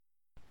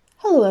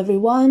Hello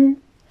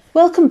everyone!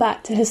 Welcome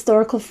back to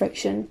Historical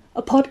Friction,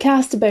 a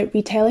podcast about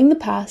retelling the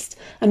past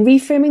and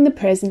reframing the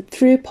present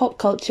through pop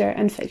culture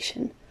and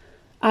fiction.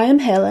 I am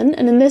Helen,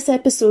 and in this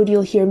episode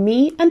you'll hear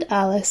me and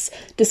Alice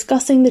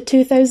discussing the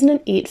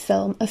 2008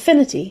 film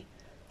Affinity.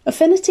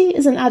 Affinity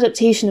is an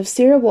adaptation of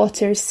Sarah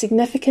Waters'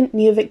 significant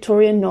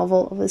neo-Victorian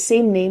novel of the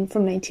same name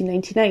from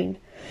 1999.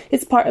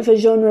 It's part of a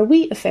genre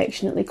we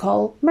affectionately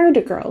call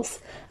Murder Girls,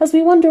 as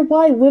we wonder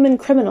why women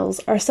criminals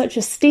are such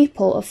a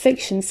staple of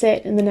fiction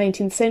set in the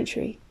 19th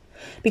century.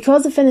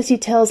 Because Affinity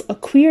tells a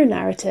queer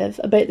narrative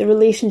about the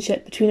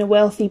relationship between a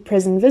wealthy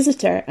prison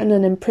visitor and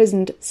an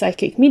imprisoned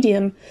psychic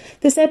medium,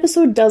 this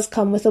episode does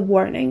come with a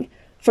warning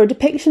for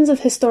depictions of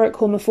historic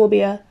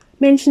homophobia,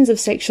 mentions of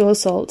sexual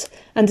assault,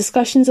 and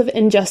discussions of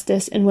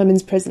injustice in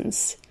women's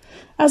prisons.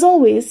 As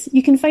always,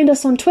 you can find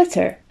us on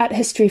Twitter at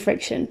History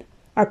Friction.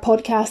 Our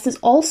podcast is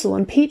also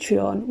on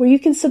Patreon, where you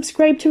can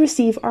subscribe to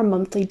receive our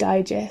monthly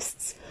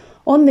digests.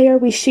 On there,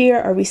 we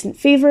share our recent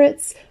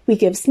favourites, we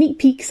give sneak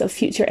peeks of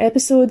future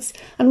episodes,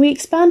 and we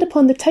expand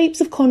upon the types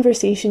of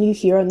conversation you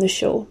hear on the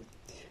show.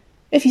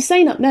 If you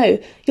sign up now,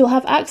 you'll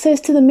have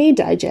access to the May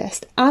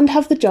Digest and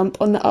have the jump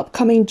on the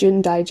upcoming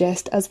June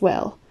Digest as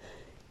well.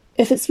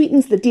 If it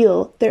sweetens the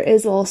deal, there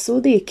is also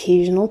the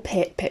occasional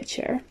pet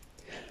picture.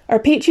 Our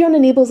Patreon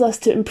enables us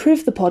to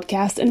improve the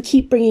podcast and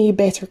keep bringing you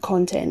better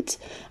content,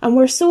 and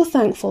we're so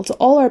thankful to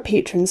all our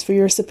patrons for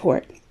your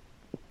support.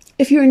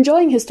 If you're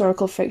enjoying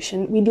Historical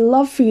Friction, we'd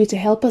love for you to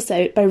help us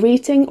out by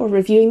rating or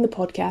reviewing the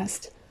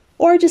podcast,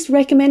 or just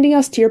recommending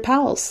us to your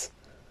pals.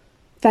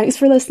 Thanks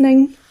for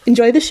listening.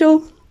 Enjoy the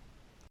show.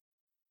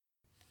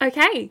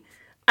 Okay,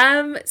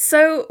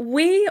 so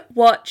we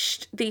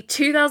watched the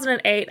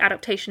 2008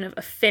 adaptation of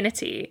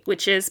Affinity,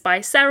 which is by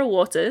Sarah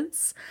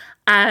Waters.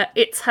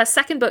 It's her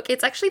second book.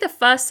 It's actually the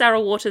first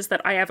Sarah Waters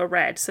that I ever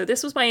read. So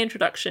this was my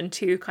introduction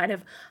to kind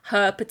of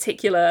her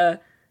particular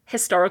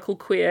historical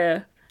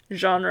queer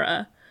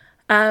genre.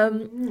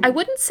 I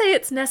wouldn't say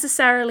it's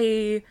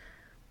necessarily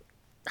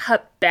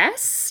her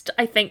best.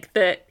 I think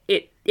that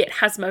it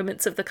has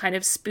moments of the kind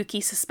of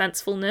spooky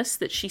suspensefulness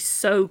that she's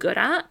so good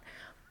at,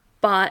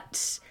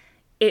 but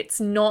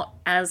it's not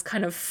as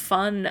kind of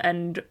fun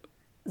and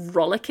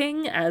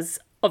rollicking as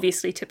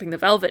obviously Tipping the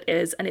Velvet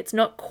is, and it's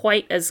not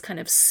quite as kind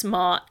of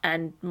smart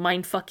and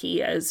mindfucky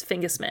as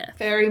Fingersmith.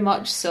 Very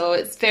much so.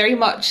 It's very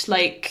much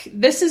like,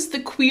 this is the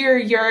queer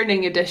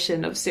yearning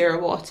edition of Sarah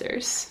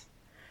Waters.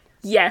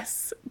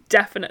 Yes,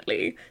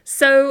 definitely.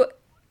 So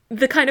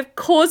the kind of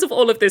cause of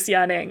all of this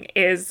yearning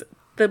is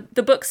the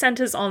book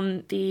centres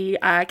on the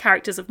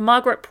characters of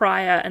Margaret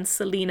Pryor and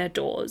Selina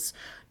Dawes.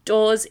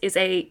 Dawes is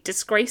a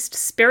disgraced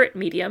spirit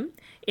medium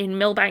in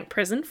Millbank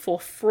Prison for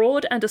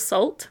fraud and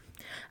assault.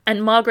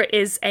 And Margaret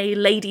is a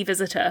lady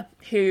visitor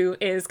who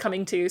is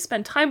coming to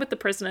spend time with the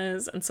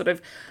prisoners and sort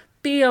of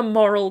be a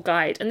moral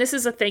guide. And this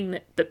is a thing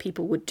that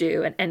people would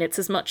do. And it's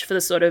as much for the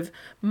sort of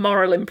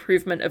moral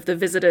improvement of the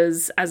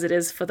visitors as it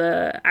is for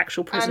the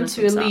actual prisoners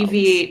and to themselves.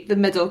 Alleviate the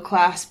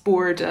middle-class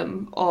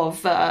boredom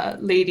of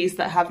ladies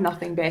that have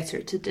nothing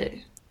better to do.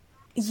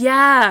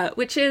 Yeah,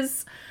 which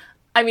is,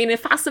 I mean, a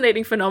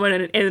fascinating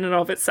phenomenon in and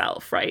of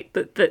itself, right?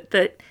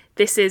 That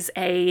this is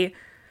a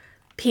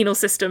penal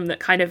system that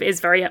kind of is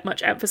very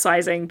much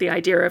emphasizing the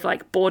idea of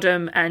like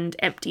boredom and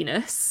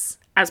emptiness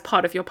as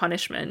part of your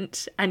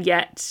punishment, and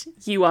yet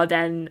you are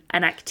then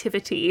an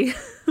activity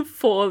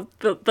for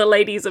the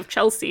ladies of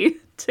Chelsea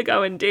to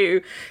go and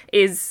do,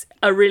 is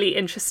a really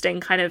interesting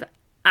kind of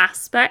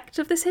aspect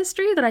of this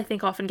history that I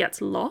think often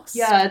gets lost.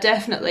 Yeah,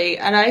 definitely.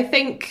 And I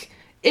think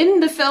in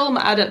the film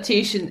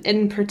adaptation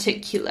in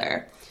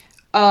particular,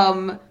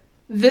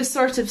 this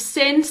sort of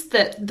sense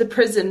that the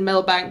prison,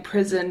 Millbank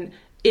Prison,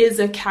 is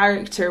a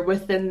character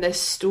within this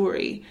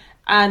story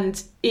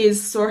and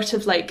is sort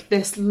of like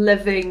this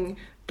living,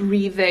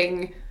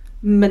 breathing,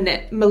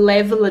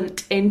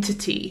 malevolent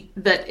entity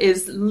that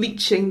is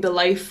leeching the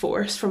life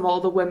force from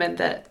all the women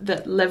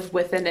that live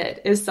within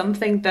it, is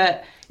something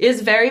that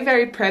is very,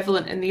 very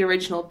prevalent in the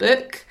original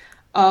book.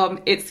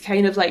 It's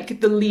kind of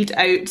like the lead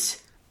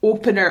out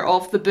opener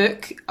of the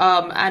book,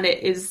 and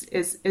it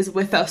is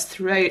with us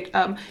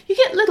throughout. You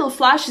get little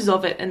flashes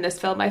of it in this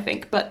film, I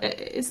think, but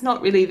it's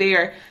not really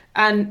there.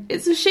 And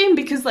it's a shame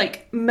because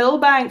like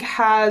Millbank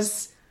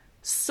has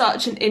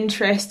such an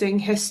interesting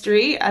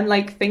history, and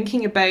like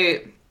thinking about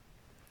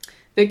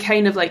the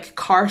kind of like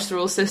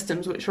carceral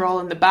systems which are all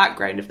in the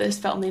background of this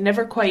film, they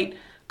never quite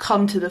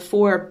come to the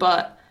fore,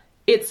 but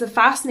it's a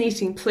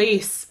fascinating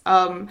place.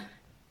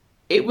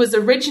 It was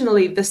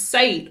originally, the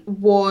site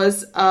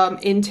was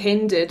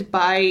intended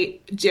by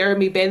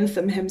Jeremy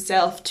Bentham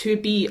himself to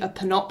be a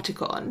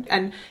panopticon.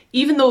 And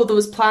even though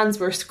those plans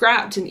were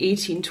scrapped in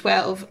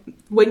 1812,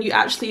 when you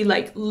actually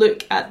like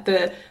look at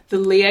the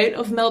layout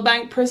of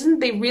Millbank Prison,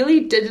 they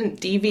really didn't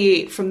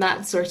deviate from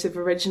that sort of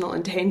original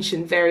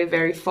intention very,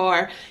 very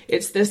far.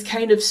 It's this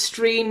kind of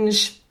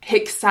strange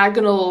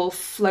hexagonal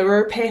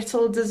flower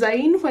petal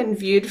design when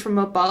viewed from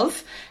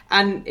above.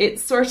 And it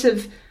sort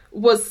of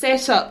was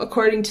set up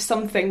according to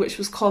something which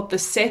was called the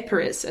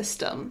separate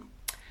system,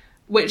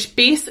 which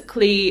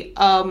basically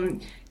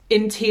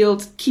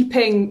entailed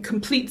keeping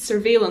complete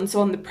surveillance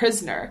on the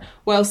prisoner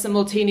while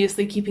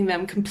simultaneously keeping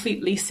them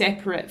completely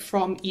separate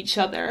from each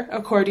other,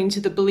 according to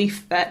the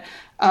belief that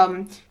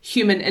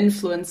human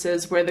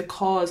influences were the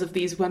cause of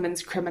these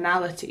women's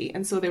criminality.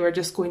 And so they were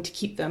just going to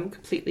keep them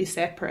completely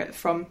separate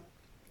from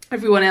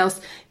everyone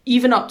else,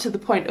 even up to the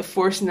point of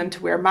forcing them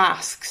to wear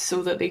masks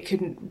so that they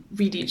couldn't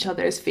read each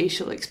other's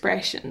facial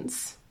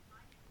expressions.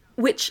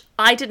 Which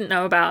I didn't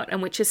know about,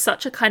 and which is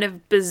such a kind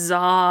of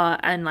bizarre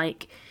and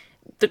like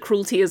the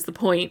cruelty is the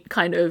point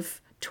kind of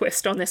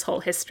twist on this whole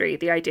history.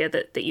 The idea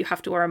that you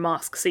have to wear a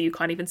mask so you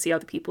can't even see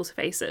other people's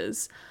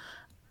faces.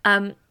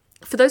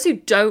 For those who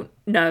don't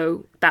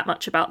know that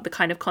much about the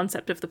kind of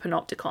concept of the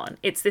panopticon,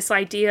 it's this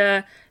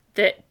idea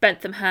that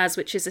Bentham has,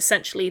 which is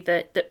essentially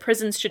that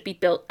prisons should be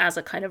built as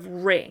a kind of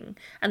ring,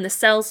 and the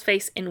cells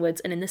face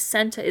inwards, and in the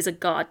centre is a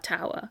guard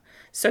tower.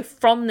 So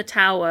from the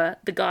tower,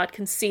 the guard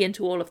can see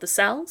into all of the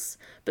cells,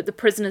 but the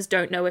prisoners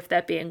don't know if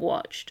they're being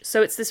watched.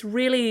 So it's this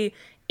really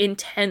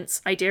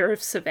intense idea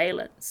of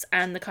surveillance,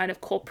 and the kind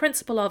of core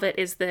principle of it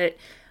is that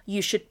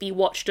you should be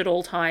watched at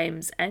all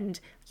times, and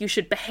you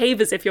should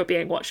behave as if you're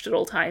being watched at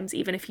all times,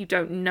 even if you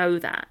don't know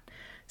that.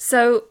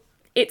 So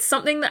it's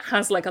something that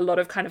has like a lot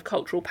of kind of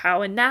cultural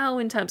power now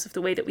in terms of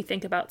the way that we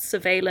think about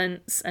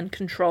surveillance and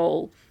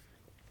control.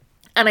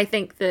 And I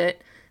think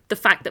that the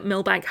fact that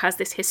Milbank has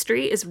this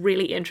history is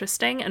really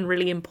interesting and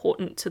really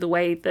important to the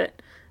way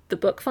that the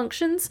book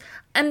functions,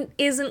 and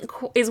is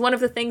one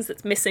of the things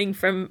that's missing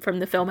from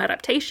the film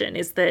adaptation,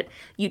 is that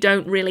you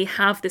don't really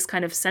have this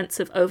kind of sense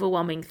of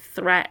overwhelming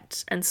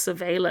threat and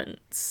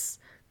surveillance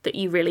that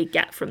you really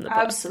get from the book.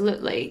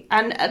 Absolutely.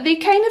 And they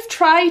kind of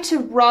try to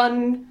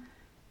run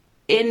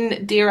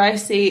in, dare I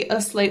say,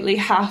 a slightly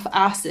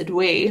half-assed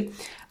way.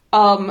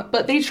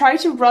 But they try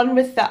to run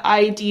with the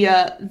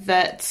idea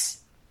that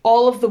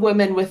all of the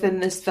women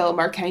within this film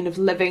are kind of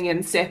living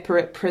in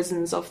separate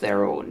prisons of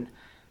their own.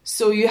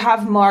 So you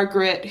have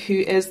Margaret, who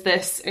is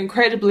this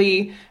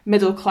incredibly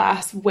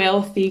middle-class,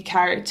 wealthy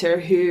character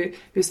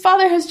whose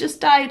father has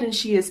just died, and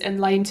she is in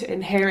line to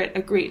inherit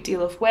a great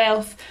deal of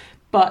wealth,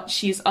 but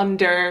she's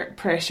under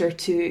pressure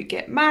to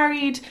get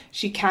married.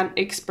 She can't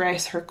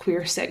express her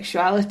queer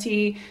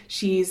sexuality.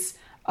 She's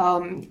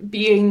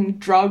being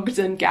drugged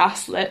and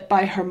gaslit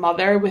by her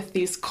mother with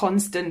these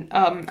constant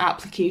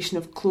application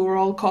of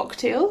chloral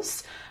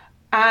cocktails.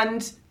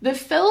 And the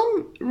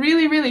film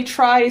really, really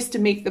tries to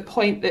make the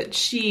point that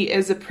she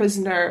is a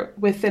prisoner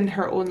within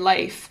her own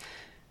life,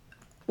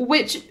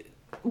 which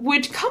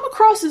would come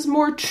across as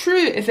more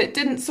true if it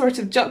didn't sort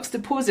of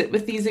juxtapose it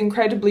with these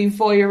incredibly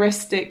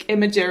voyeuristic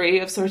imagery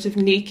of sort of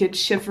naked,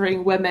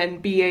 shivering women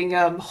being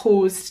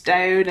hosed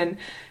down and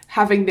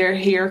having their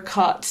hair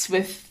cut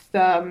with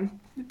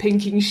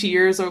pinking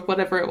shears or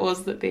whatever it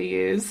was that they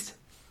used.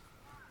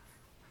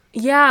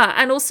 Yeah,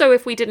 and also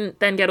if we didn't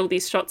then get all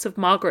these shots of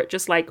Margaret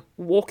just like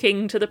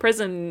walking to the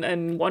prison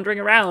and wandering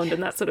around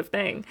and that sort of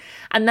thing.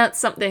 And that's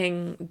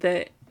something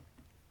that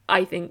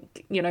I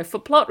think, you know, for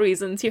plot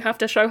reasons, you have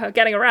to show her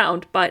getting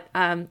around, but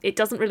it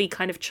doesn't really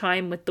kind of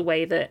chime with the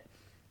way that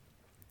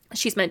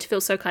she's meant to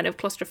feel so kind of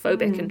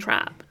claustrophobic and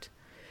trapped.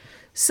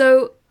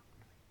 So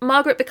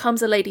Margaret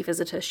becomes a lady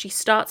visitor. She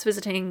starts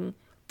visiting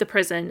the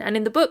prison, and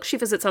in the book she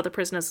visits other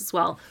prisoners as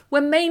well.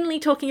 We're mainly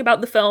talking about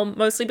the film,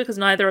 mostly because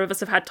neither of us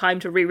have had time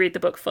to reread the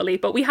book fully,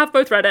 but we have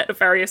both read it at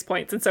various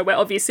points, and so we're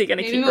obviously going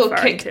to keep referring to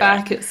it. Maybe we'll kick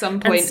back at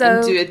some point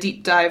and do a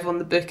deep dive on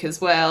the book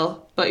as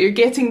well, but you're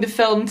getting the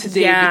film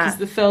today because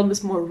the film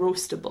is more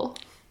roastable.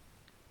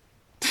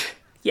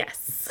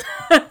 Yes.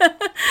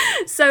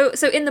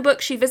 So in the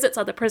book she visits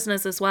other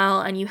prisoners as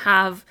well, and you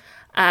have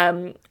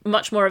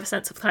much more of a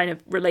sense of kind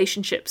of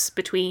relationships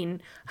between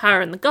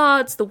her and the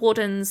guards, the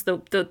wardens,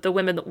 the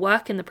women that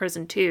work in the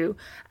prison too.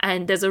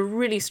 And there's a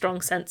really strong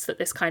sense that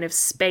this kind of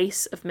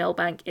space of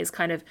Milbank is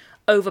kind of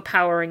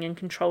overpowering and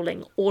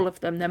controlling all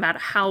of them, no matter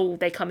how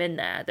they come in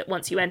there, that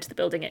once you enter the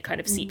building, it kind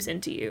of seeps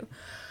into you.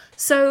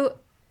 So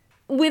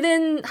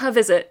within her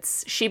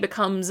visits, she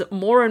becomes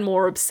more and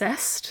more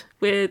obsessed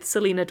with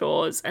Selina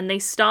Dawes, and they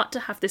start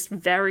to have this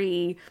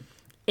very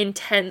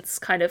intense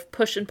kind of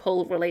push and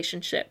pull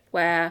relationship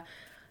where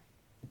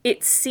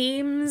it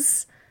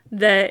seems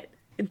that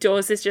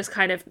Dawes is just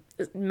kind of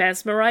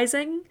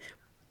mesmerizing,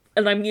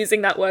 and I'm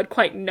using that word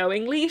quite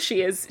knowingly.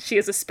 She is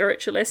a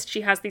spiritualist.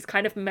 She has these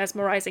kind of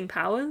mesmerizing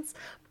powers,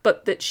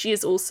 but that she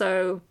is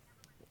also,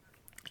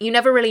 you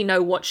never really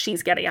know what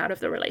she's getting out of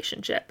the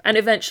relationship, and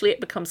eventually it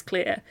becomes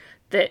clear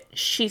that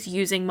she's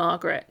using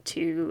Margaret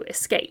to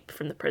escape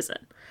from the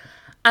prison.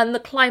 And the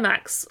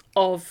climax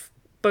of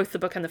both the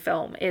book and the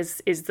film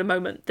is the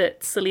moment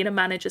that Selina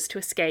manages to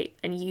escape,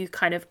 and you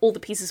kind of, all the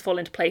pieces fall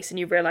into place and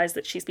you realise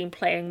that she's been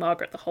playing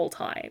Margaret the whole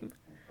time.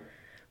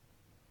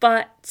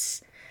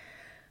 But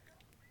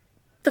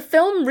the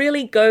film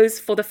really goes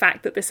for the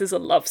fact that this is a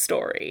love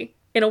story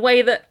in a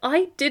way that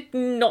I did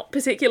not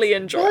particularly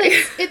enjoy.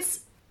 Well, it's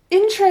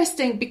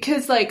interesting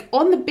because, like,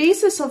 on the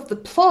basis of the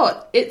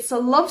plot, it's a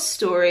love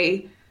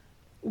story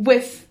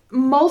with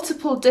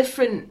multiple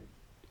different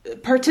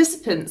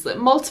participants, like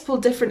multiple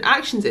different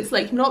actions. It's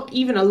like not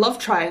even a love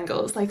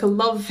triangle, it's like a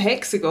love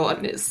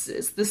hexagon.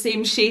 It's the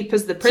same shape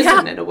as the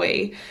prison in a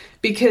way,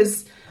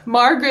 because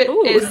Margaret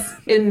is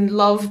in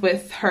love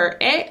with her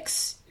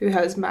ex, who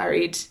has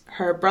married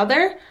her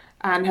brother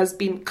and has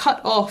been cut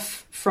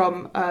off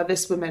from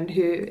this woman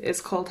who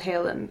is called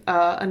Helen,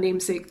 a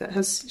namesake that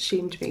has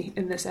shamed me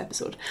in this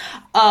episode,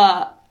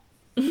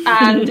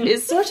 and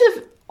is sort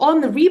of on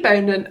the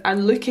rebound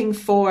and looking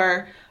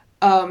for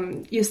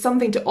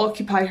something to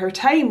occupy her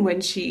time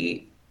when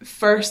she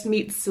first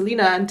meets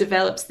Selina and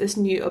develops this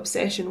new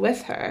obsession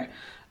with her.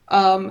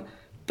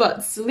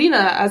 But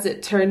Selina, as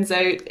it turns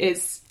out,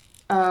 is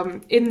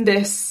in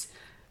this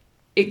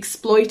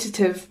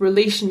exploitative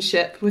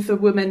relationship with a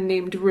woman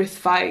named Ruth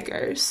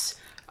Vigers,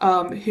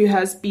 who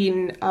has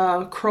been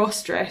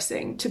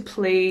cross-dressing to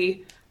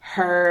play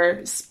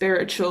her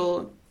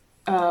spiritual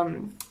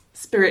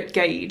spirit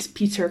guide,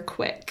 Peter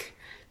Quick,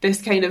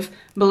 this kind of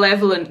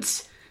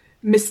malevolent,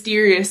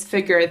 mysterious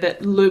figure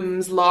that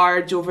looms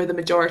large over the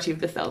majority of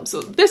the film.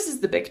 So this is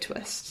the big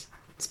twist.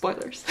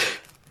 Spoilers.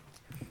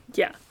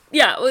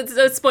 Yeah, well,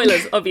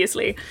 spoilers,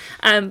 obviously.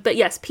 But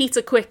yes,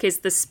 Peter Quick is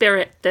the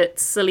spirit that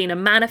Selina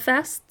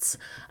manifests.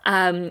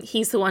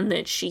 He's the one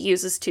that she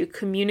uses to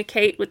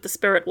communicate with the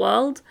spirit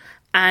world.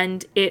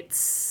 And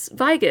it's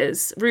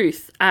Vigers,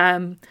 Ruth,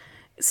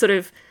 sort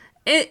of...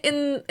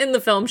 In the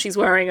film, she's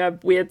wearing a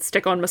weird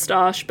stick-on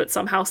moustache, but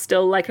somehow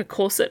still like a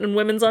corset and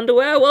women's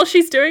underwear while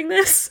she's doing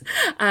this.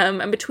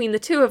 And between the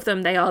two of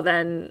them, they are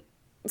then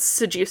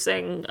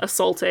seducing,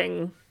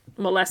 assaulting,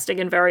 molesting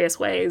in various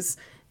ways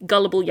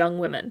gullible young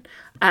women.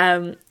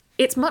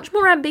 It's much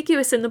more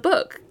ambiguous in the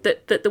book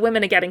that the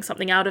women are getting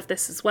something out of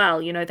this as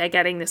well. You know, they're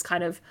getting this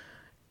kind of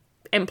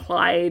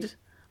implied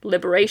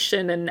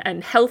liberation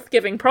and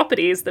health-giving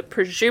properties that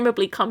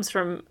presumably comes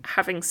from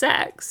having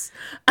sex.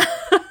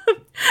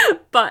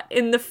 But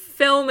in the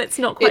film, it's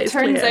not quite as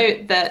clear. It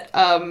turns out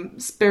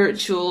that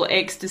spiritual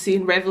ecstasy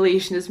and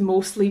revelation is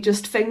mostly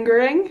just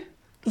fingering.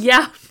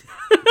 Yeah.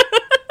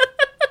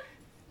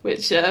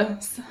 Which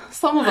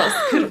some of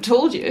us could have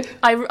told you.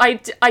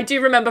 I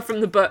do remember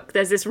from the book,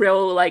 there's this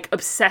real, like,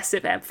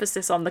 obsessive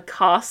emphasis on the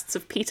casts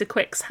of Peter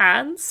Quick's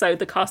hands, so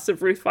the cast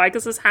of Ruth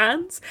Vigers'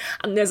 hands,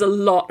 and there's a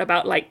lot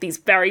about, like, these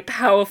very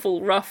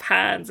powerful, rough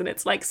hands, and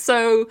it's like,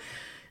 so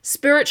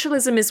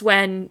spiritualism is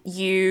when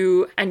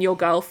you and your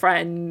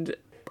girlfriend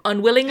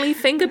unwillingly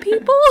finger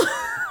people?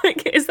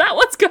 Like, is that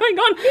what's going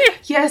on here?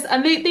 Yes,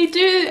 and they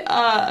do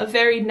a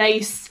very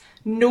nice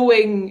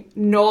knowing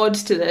nod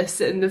to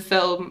this in the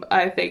film,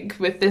 I think,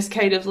 with this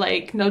kind of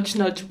like nudge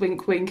nudge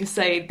wink wink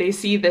aside. They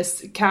see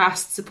this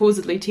cast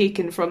supposedly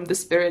taken from the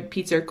spirit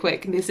Peter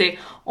Quick and they say,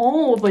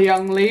 oh, the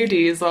young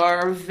ladies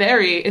are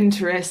very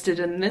interested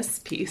in this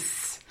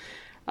piece,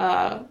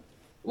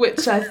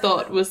 which I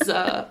thought was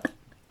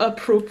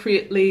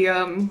appropriately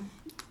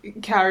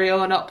carry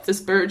on up the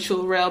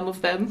spiritual realm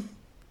of them.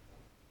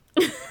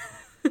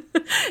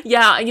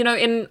 Yeah, you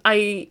know,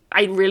 I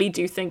really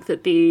do think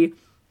that the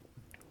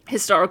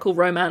historical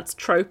romance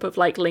trope of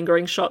like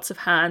lingering shots of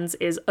hands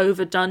is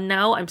overdone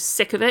now. I'm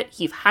sick of it.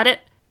 You've had it.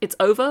 It's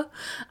over.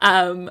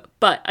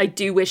 But I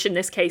do wish in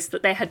this case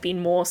that there had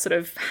been more sort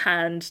of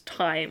hand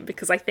time,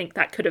 because I think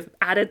that could have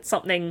added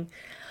something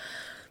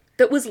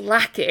that was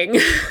lacking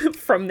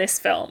from this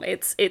film.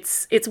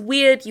 It's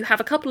weird. You have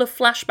a couple of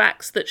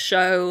flashbacks that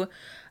show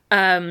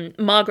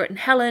Margaret and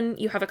Helen.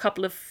 You have a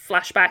couple of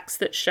flashbacks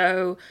that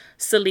show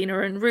Selina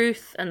and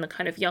Ruth and the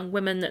kind of young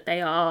women that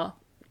they are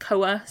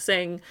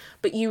coercing,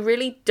 but you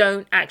really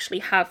don't actually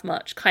have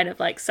much kind of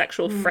like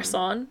sexual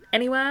frisson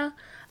anywhere.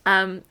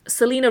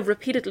 Selina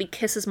repeatedly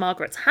kisses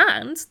Margaret's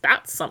hand.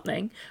 That's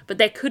something, but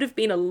there could have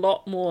been a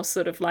lot more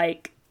sort of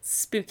like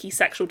spooky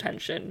sexual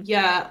tension.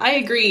 Yeah, I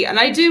agree. And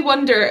I do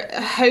wonder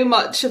how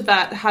much of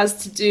that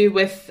has to do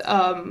with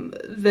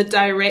the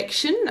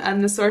direction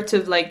and the sort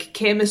of like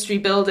chemistry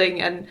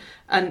building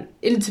and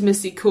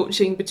intimacy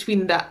coaching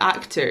between the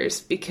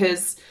actors,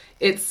 because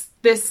it's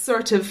this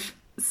sort of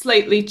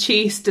slightly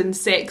chaste and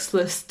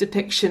sexless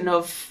depiction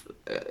of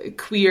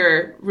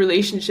queer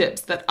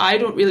relationships that I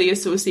don't really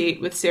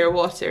associate with Sarah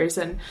Waters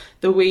and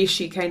the way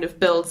she kind of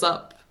builds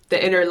up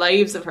the inner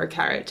lives of her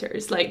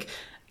characters. Like,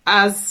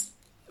 as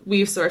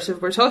we've sort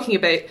of were talking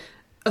about,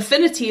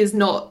 Affinity is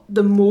not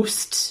the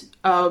most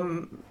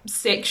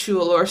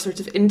sexual or sort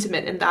of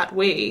intimate in that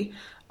way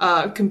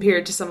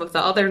compared to some of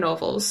the other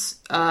novels,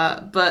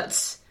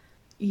 but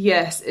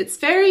yes,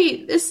 it's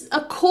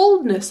a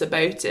coldness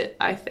about it,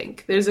 I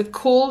think. There's a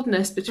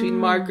coldness between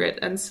Margaret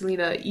and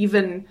Selina,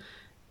 even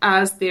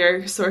as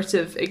they're sort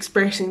of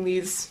expressing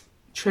these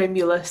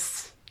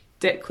tremulous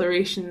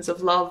declarations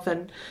of love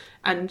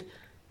and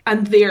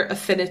their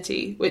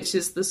affinity, which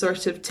is the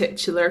sort of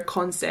titular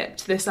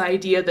concept, this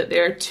idea that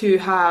they're two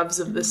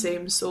halves of the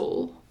same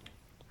soul.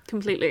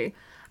 Completely.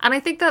 And I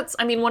think that's,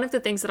 I mean, one of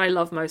the things that I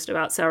love most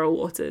about Sarah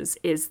Waters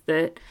is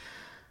that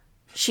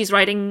she's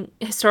writing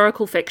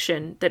historical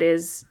fiction that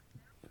is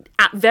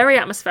very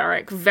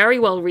atmospheric, very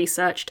well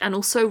researched, and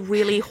also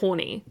really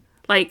horny.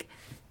 Like,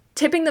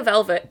 Tipping the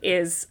Velvet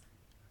is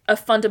a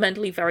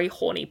fundamentally very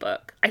horny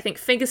book. I think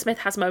Fingersmith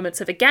has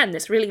moments of, again,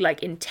 this really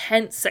like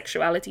intense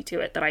sexuality to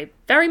it that I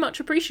very much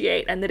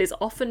appreciate and that is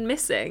often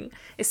missing,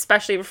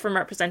 especially from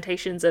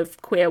representations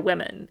of queer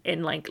women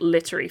in like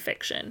literary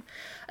fiction.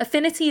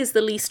 Affinity is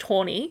the least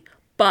horny,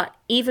 but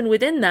even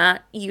within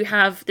that, you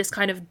have this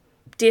kind of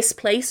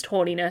displaced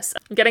horniness.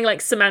 I'm getting like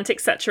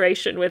semantic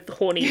saturation with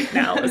horny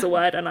now as a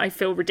word, and I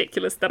feel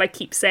ridiculous that I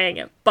keep saying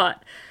it,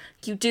 but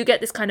you do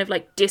get this kind of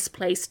like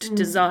displaced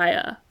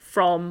desire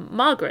from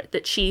Margaret,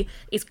 that she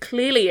is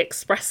clearly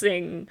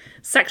expressing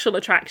sexual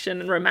attraction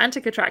and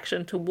romantic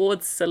attraction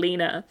towards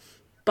Selina,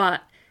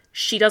 but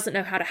she doesn't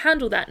know how to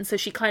handle that, and so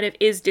she kind of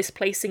is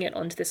displacing it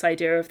onto this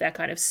idea of their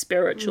kind of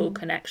spiritual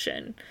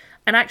connection.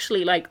 And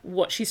actually, like,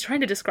 what she's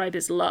trying to describe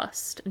is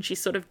lust, and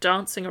she's sort of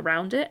dancing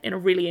around it in a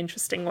really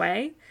interesting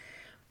way.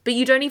 But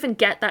you don't even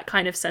get that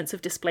kind of sense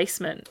of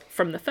displacement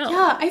from the film.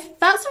 Yeah,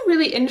 that's a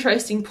really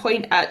interesting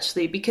point,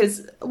 actually,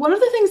 because one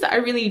of the things that I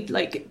really,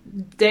 like,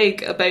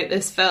 dig about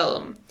this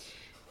film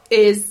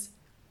is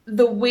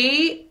the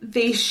way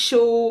they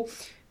show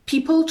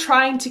people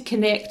trying to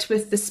connect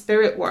with the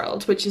spirit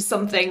world, which is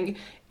something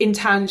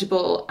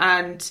intangible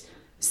and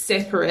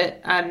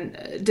separate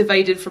and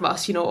divided from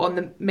us, you know, on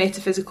the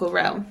metaphysical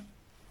realm.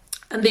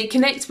 And they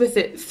connect with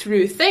it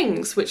through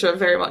things which are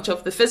very much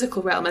of the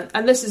physical realm.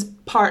 And this is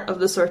part of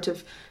the sort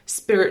of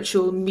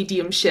spiritual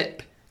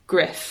mediumship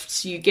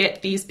grift. You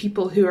get these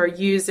people who are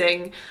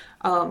using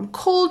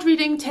cold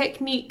reading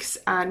techniques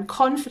and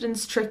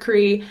confidence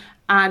trickery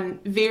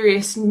and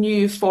various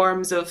new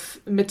forms of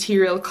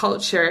material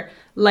culture,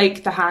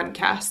 like the hand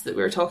cast that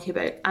we were talking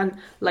about, and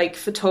like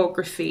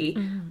photography,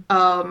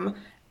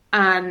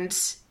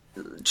 and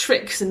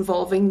tricks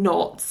involving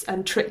knots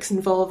and tricks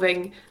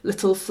involving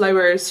little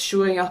flowers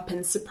showing up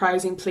in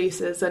surprising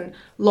places and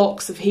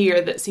locks of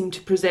hair that seem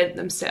to present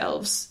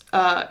themselves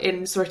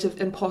in sort of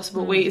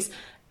impossible ways.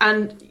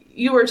 And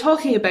you were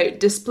talking about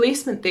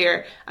displacement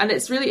there, and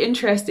it's really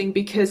interesting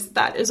because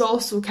that is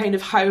also kind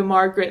of how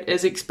Margaret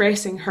is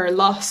expressing her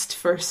lust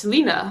for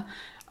Selina,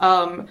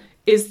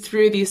 is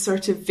through these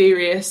sort of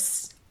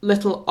various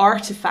little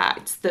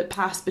artifacts that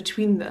pass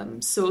between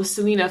them. So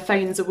Selina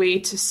finds a way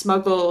to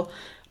smuggle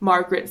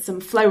Margaret some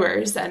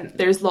flowers, and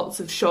there's lots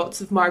of shots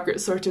of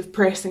Margaret sort of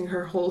pressing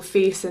her whole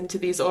face into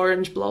these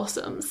orange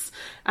blossoms.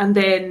 And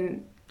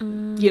then,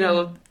 you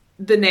know,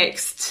 the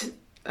next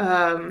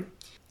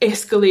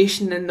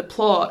escalation in the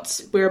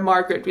plot where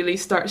Margaret really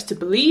starts to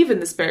believe in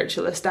the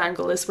spiritualist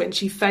angle is when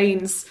she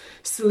finds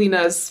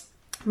Selina's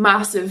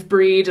massive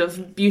braid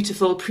of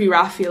beautiful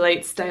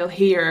pre-Raphaelite style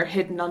hair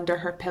hidden under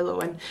her pillow,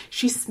 and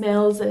she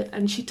smells it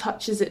and she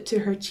touches it to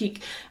her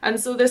cheek. And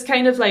so this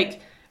kind of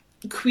like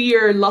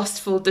queer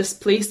lustful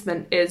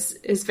displacement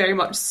is very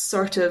much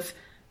sort of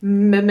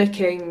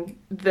mimicking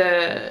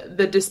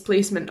the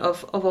displacement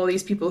of all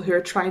these people who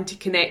are trying to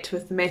connect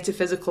with the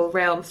metaphysical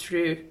realm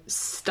through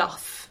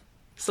stuff.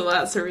 So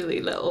that's a really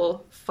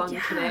little fun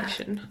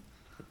connection.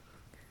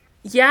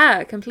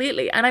 Yeah,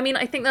 completely. And I mean,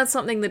 I think that's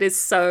something that is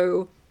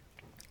so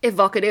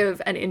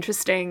evocative and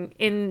interesting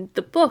in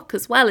the book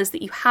as well, is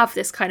that you have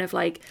this kind of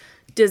like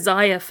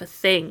desire for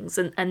things,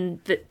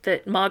 and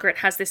that Margaret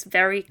has this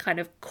very kind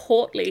of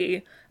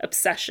courtly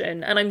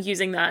obsession, and I'm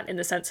using that in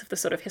the sense of the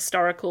sort of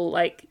historical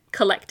like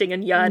collecting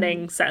and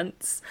yearning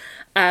sense,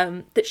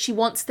 that she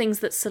wants things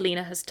that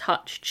Selina has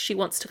touched. She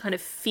wants to kind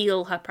of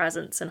feel her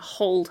presence and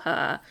hold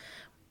her,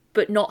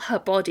 but not her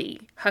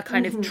body, her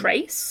kind of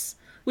trace,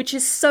 which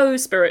is so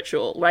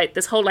spiritual, right?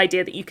 This whole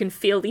idea that you can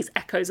feel these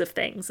echoes of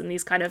things and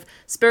these kind of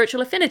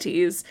spiritual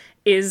affinities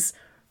is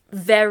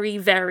very,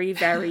 very,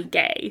 very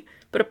gay.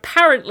 But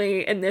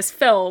apparently in this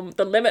film,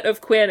 the limit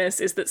of queerness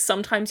is that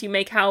sometimes you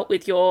make out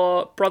with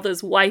your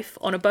brother's wife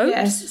on a boat.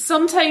 Yes,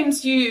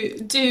 sometimes you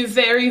do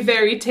very,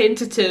 very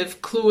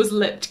tentative,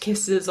 close-lipped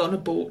kisses on a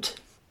boat.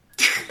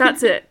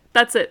 That's it.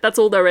 That's it. That's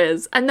all there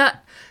is. And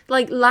that,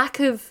 like, lack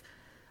of...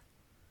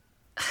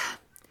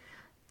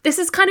 This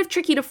is kind of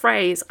tricky to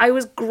phrase. I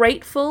was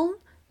grateful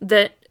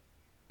that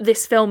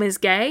this film is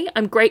gay.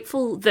 I'm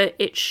grateful that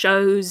it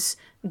shows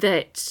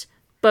that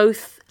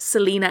both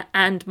Selina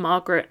and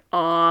Margaret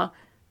are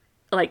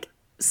like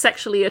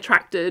sexually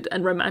attracted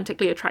and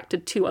romantically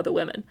attracted to other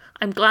women.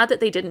 I'm glad that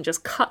they didn't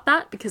just cut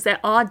that, because there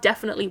are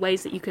definitely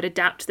ways that you could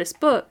adapt this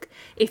book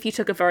if you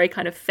took a very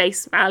kind of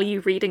face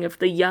value reading of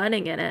the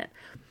yearning in it,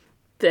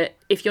 that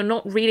if you're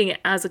not reading it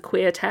as a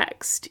queer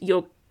text,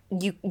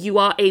 you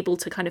are able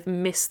to kind of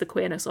miss the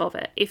queerness of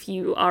it if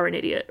you are an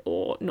idiot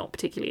or not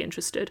particularly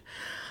interested.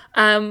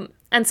 And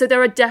so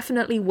there are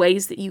definitely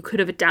ways that you could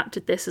have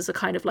adapted this as a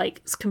kind of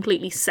like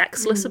completely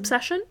sexless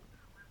obsession.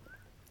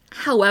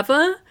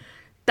 However,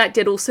 that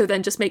did also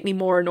then just make me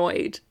more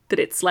annoyed that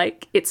it's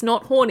like, it's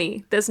not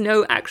horny. There's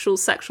no actual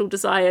sexual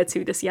desire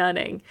to this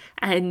yearning.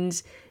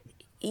 And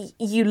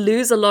you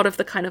lose a lot of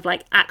the kind of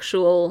like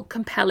actual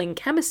compelling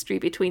chemistry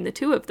between the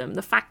two of them.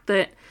 The fact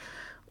that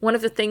one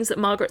of the things that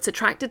Margaret's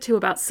attracted to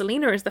about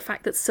Selina is the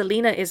fact that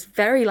Selina is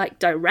very, like,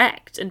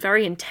 direct and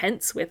very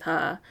intense with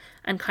her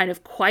and kind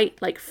of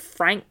quite, like,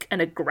 frank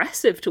and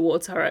aggressive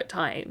towards her at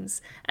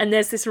times. And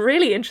there's this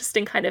really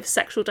interesting kind of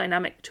sexual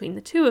dynamic between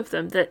the two of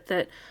them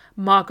that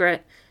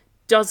Margaret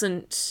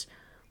doesn't,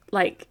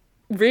 like,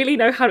 really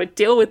know how to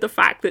deal with the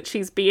fact that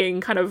she's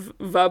being kind of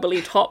verbally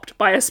topped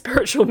by a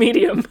spiritual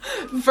medium.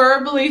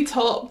 Verbally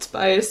topped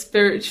by a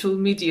spiritual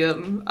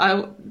medium.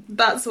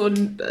 That's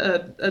on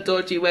a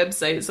dodgy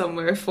website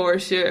somewhere for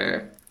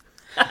sure.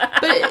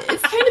 But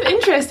it's kind of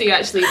interesting,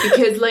 actually,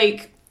 because,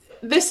 like,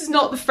 this is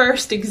not the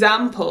first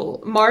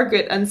example.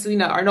 Margaret and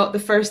Selina are not the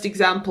first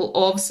example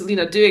of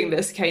Selina doing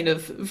this kind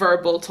of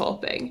verbal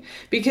topping.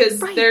 Because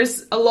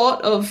there's a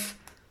lot of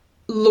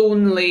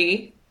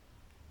lonely,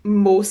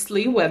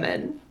 mostly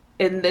women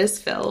in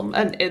this film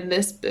and in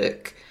this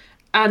book.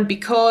 And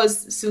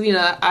because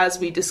Selina, as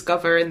we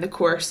discover in the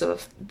course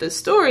of the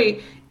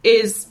story,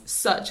 is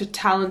such a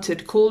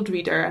talented cold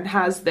reader and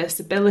has this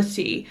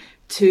ability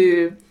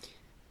to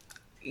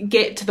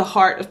get to the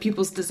heart of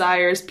people's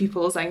desires,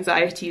 people's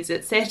anxieties,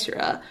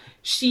 etc.,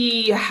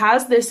 she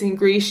has this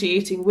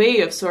ingratiating way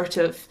of sort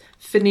of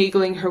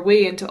finagling her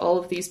way into all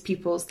of these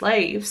people's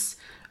lives.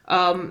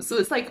 So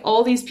it's like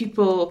all these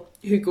people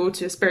who go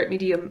to a spirit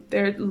medium,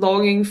 they're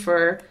longing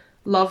for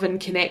love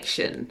and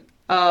connection.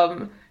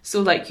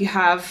 So like you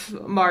have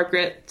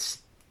Margaret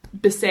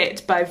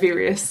beset by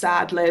various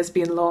sad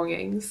lesbian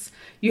longings.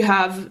 You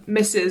have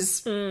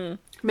Mrs.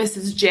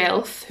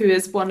 Jelf, who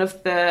is one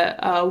of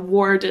the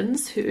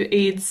wardens who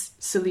aids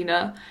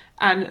Selina,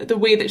 and the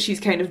way that she's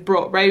kind of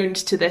brought round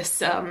to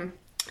this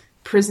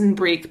prison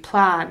break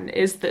plan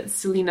is that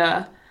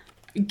Selina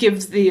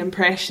gives the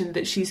impression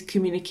that she's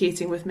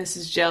communicating with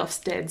Mrs. Jelf's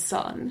dead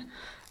son.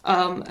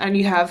 And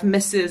you have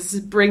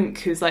Mrs. Brink,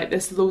 who's like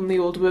this lonely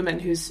old woman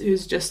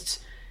who's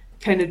just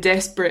kind of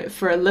desperate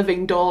for a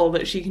living doll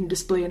that she can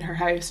display in her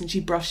house, and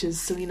she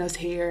brushes Selina's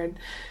hair.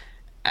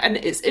 And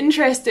it's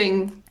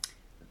interesting.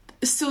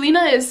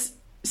 Selina is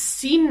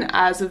seen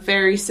as a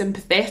very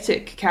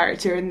sympathetic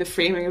character in the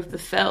framing of the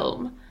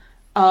film,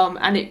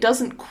 and it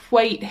doesn't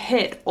quite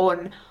hit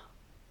on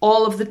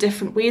all of the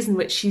different ways in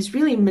which she's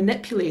really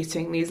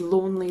manipulating these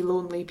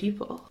lonely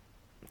people.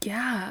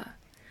 Yeah.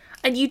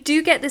 And you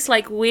do get this,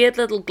 like, weird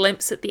little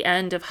glimpse at the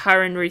end of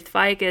her and Ruth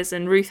Vigers,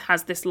 and Ruth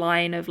has this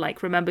line of,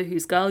 like, remember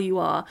whose girl you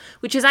are,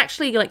 which is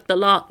actually, like,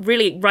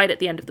 really right at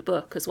the end of the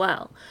book as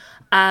well.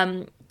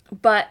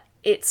 But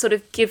it sort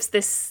of gives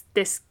this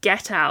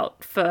get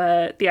out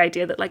for the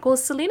idea that, like, well,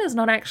 Selina's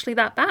not actually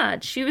that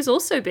bad. She was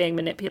also being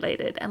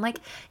manipulated. And, like,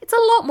 it's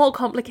a lot more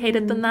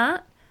complicated than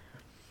that.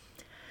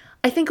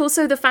 I think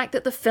also the fact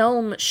that the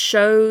film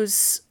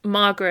shows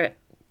Margaret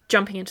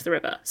jumping into the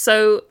river.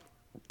 So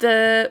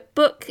the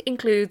book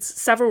includes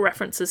several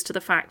references to the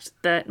fact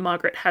that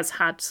Margaret has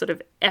had sort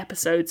of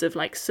episodes of,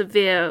 like,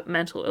 severe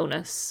mental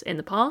illness in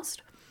the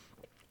past.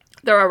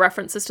 There are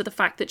references to the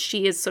fact that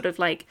she is sort of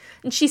like,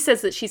 and she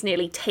says that she's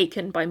nearly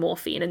taken by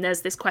morphine, and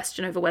there's this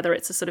question over whether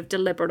it's a sort of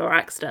deliberate or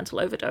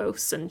accidental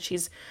overdose, and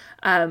she's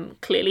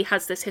clearly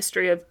has this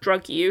history of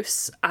drug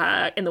use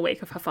in the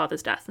wake of her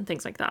father's death and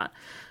things like that.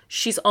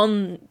 She's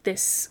on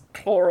this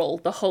chloral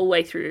the whole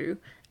way through,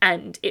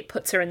 and it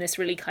puts her in this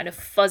really kind of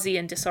fuzzy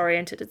and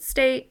disoriented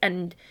state,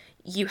 and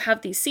you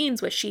have these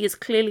scenes where she is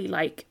clearly,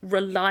 like,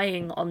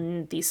 relying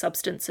on these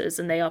substances,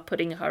 and they are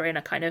putting her in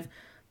a kind of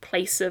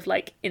place of,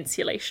 like,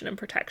 insulation and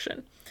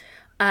protection.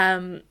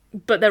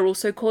 But they're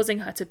also causing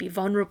her to be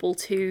vulnerable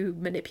to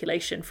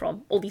manipulation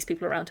from all these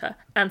people around her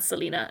and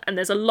Selina, and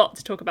there's a lot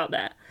to talk about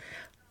there.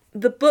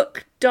 The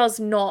book does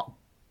not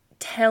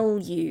tell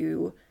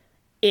you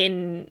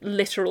in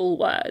literal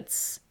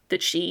words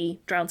that she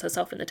drowns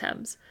herself in the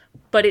Thames,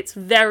 but it's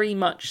very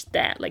much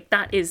there. Like,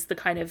 that is the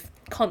kind of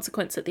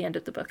consequence at the end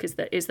of the book, is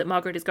that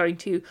Margaret is going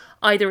to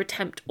either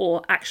attempt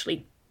or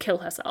actually kill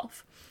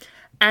herself.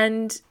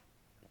 And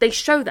they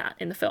show that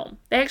in the film.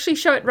 They actually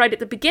show it right at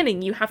the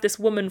beginning. You have this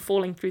woman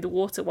falling through the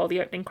water while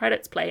the opening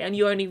credits play, and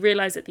you only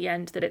realise at the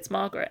end that it's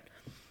Margaret.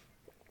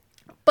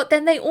 But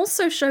then they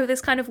also show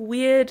this kind of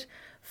weird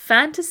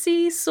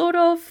fantasy sort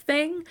of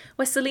thing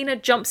where Selina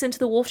jumps into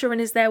the water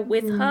and is there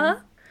with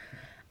her.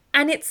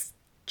 And it's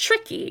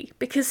tricky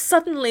because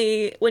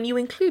suddenly when you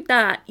include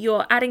that,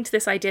 you're adding to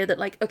this idea that,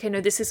 like, okay,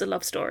 no, this is a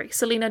love story.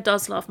 Selina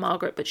does love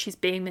Margaret, but she's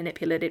being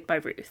manipulated by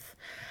Ruth.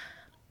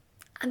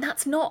 And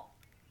that's not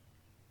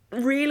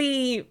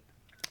really,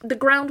 the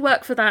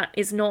groundwork for that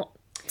is not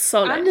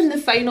solid. And in the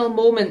final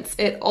moments,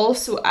 it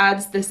also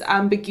adds this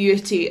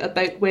ambiguity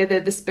about whether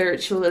the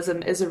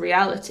spiritualism is a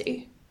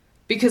reality.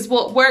 Because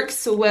what works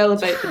so well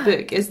about the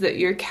book is that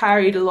you're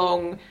carried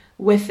along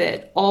with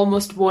it,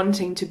 almost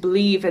wanting to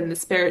believe in the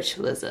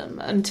spiritualism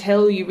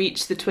until you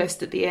reach the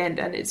twist at the end,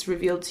 and it's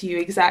revealed to you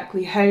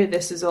exactly how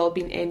this has all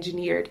been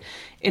engineered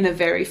in a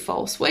very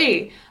false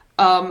way.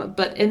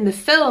 But in the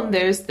film,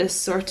 there's this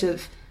sort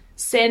of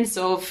sense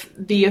of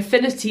the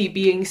affinity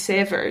being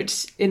severed,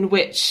 in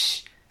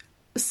which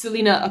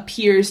Selina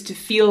appears to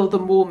feel the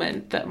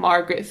moment that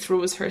Margaret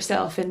throws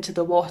herself into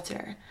the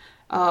water.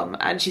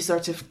 and she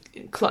sort of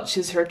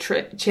clutches her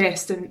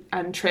chest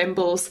and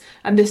trembles,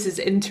 and this is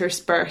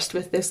interspersed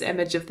with this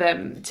image of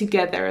them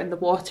together in the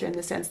water, in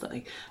the sense that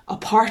like a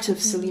part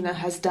of Selina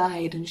has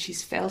died and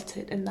she's felt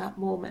it in that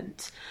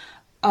moment.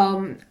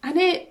 And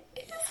it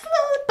is a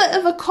little bit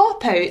of a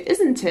cop-out,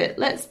 isn't it?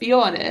 Let's be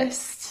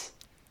honest.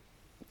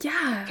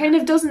 Yeah. Kind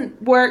of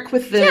doesn't work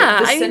with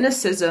the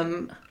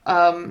cynicism,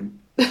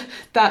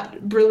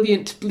 that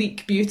brilliant,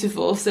 bleak,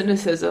 beautiful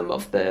cynicism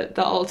of the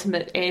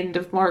ultimate end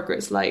of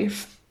Margaret's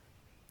life.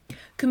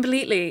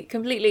 Completely.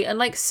 And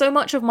like so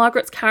much of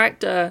Margaret's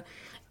character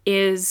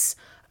is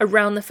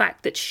around the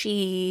fact that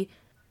she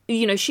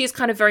is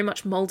kind of very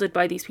much molded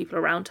by these people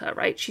around her,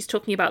 right? She's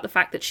talking about the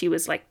fact that she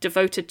was like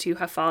devoted to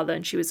her father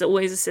and she was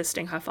always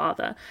assisting her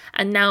father.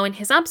 And now in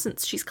his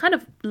absence, she's kind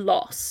of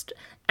lost.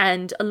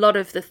 And a lot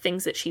of the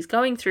things that she's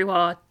going through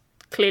are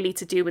clearly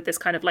to do with this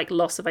kind of like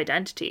loss of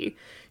identity.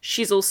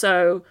 She's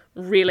also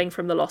reeling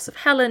from the loss of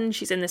Helen.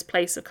 She's in this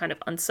place of kind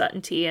of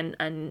uncertainty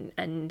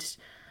and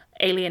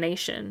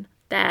alienation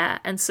there.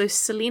 And so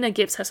Selina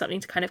gives her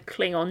something to kind of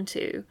cling on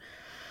to.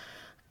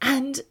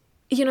 And,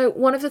 you know,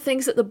 one of the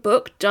things that the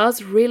book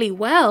does really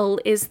well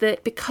is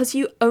that because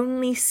you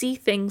only see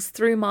things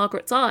through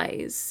Margaret's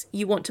eyes,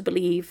 you want to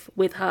believe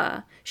with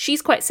her.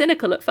 She's quite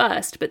cynical at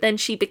first, but then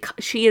she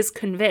is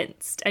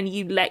convinced, and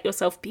you let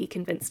yourself be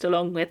convinced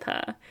along with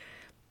her.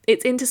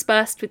 It's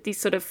interspersed with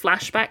these sort of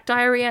flashback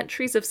diary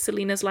entries of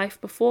Selina's life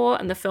before,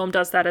 and the film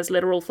does that as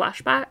literal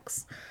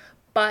flashbacks.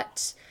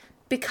 But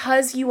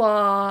because you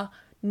are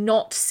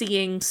not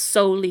seeing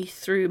solely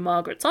through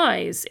Margaret's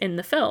eyes in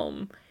the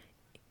film,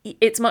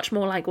 it's much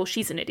more like, well,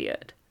 she's an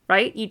idiot,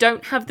 right? You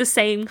don't have the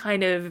same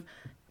kind of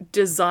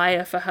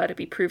desire for her to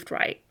be proved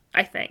right,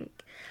 I think.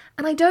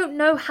 And I don't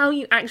know how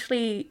you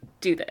actually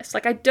do this.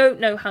 Like, I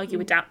don't know how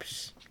you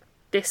adapt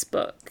this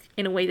book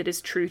in a way that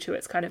is true to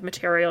its kind of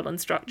material and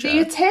structure. The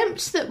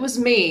attempt that was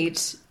made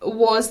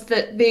was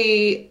that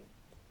they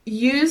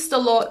used a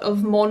lot of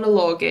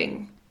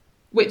monologuing,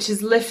 which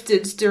is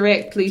lifted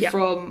directly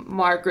from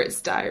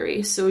Margaret's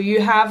diary. So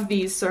you have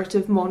these sort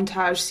of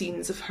montage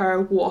scenes of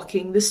her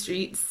walking the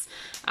streets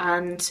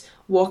and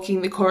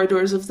walking the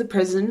corridors of the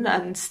prison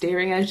and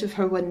staring out of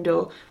her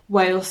window,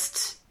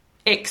 whilst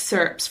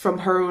excerpts from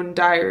her own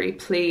diary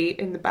play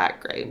in the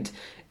background.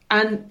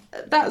 And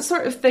that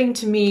sort of thing,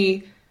 to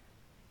me,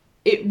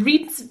 it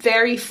reads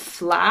very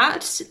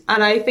flat,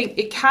 and I think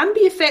it can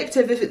be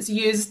effective if it's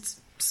used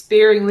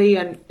sparingly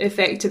and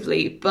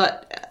effectively,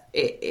 but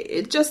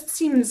it just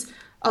seems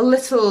a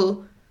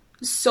little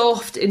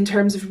soft in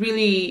terms of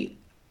really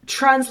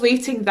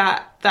translating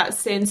that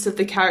sense of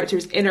the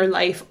character's inner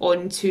life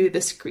onto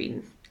the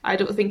screen. I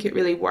don't think it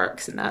really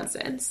works in that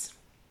sense.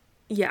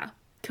 Yeah,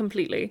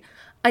 completely.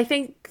 I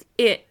think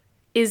it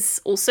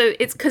is also,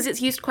 it's because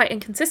it's used quite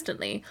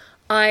inconsistently.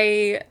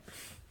 I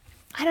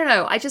don't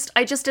know. I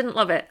just didn't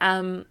love it.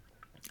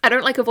 I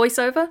don't like a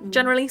voiceover,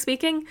 generally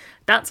speaking.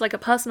 That's like a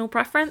personal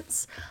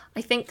preference.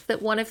 I think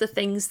that one of the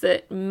things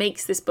that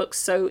makes this book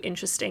so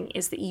interesting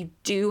is that you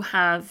do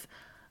have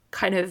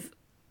kind of,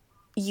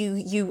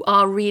 you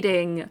are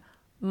reading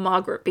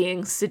Margaret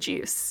being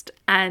seduced,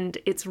 and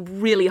it's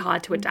really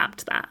hard to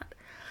adapt that.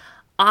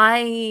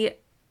 I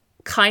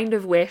kind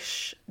of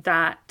wish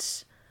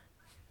that,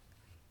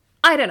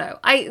 I don't know,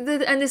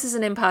 and this is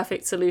an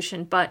imperfect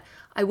solution, but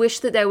I wish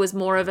that there was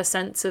more of a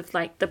sense of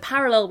like the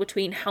parallel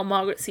between how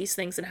Margaret sees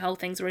things and how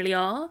things really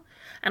are.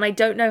 And I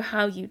don't know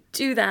how you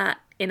do that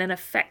in an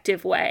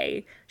effective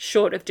way,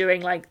 short of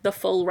doing like the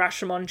full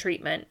Rashomon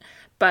treatment.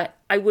 But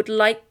I would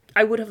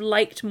have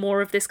liked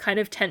more of this kind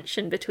of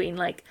tension between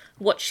like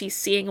what she's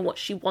seeing and what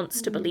she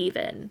wants to believe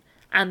in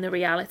and the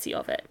reality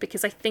of it.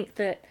 Because I think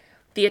that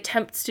the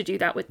attempts to do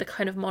that with the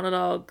kind of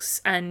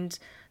monologues and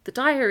the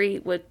diary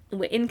were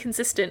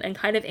inconsistent and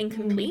kind of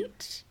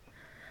incomplete.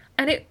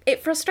 And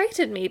it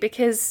frustrated me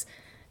because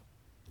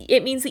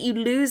it means that you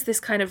lose this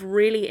kind of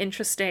really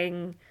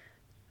interesting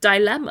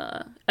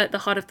dilemma at the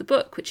heart of the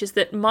book, which is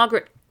that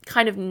Margaret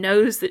kind of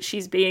knows that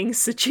she's being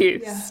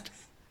seduced.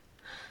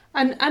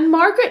 Yeah. And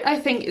Margaret, I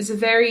think, is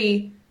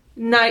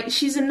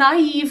she's a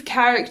naive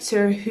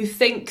character who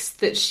thinks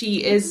that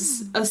she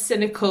is a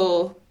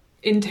cynical,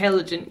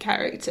 intelligent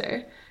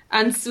character.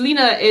 And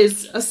Selina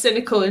is a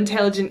cynical,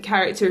 intelligent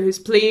character who's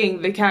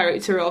playing the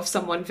character of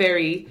someone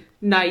very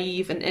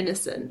naive and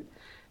innocent.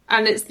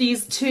 And it's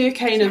these two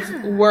kind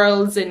of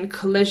worlds in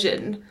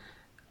collision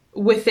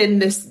within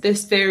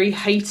this very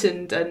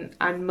heightened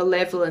and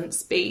malevolent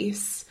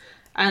space.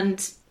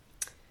 And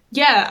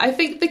yeah, I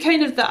think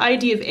the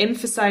idea of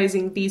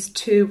emphasising these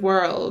two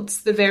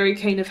worlds, the very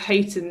kind of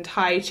heightened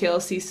high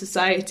Chelsea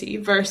society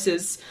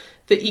versus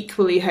the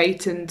equally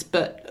heightened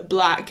but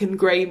black and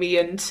grimy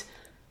and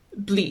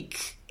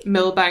bleak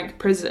Millbank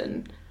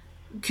prison,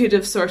 could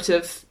have sort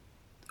of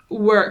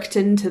worked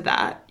into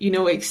that,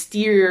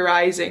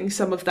 exteriorizing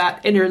some of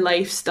that inner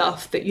life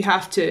stuff that you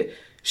have to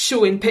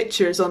show in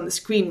pictures on the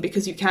screen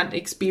because you can't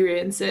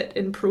experience it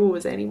in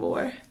prose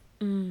anymore.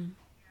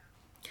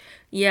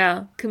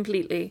 Yeah,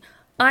 completely.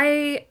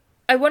 I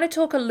I want to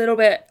talk a little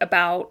bit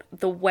about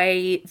the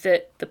way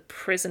that the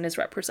prison is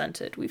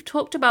represented. We've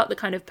talked about the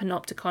kind of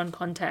panopticon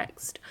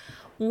context.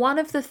 One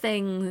of the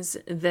things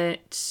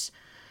that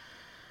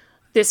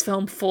this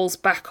film falls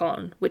back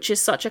on, which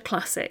is such a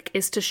classic,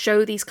 is to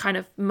show these kind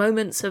of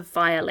moments of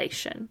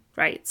violation,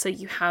 right? So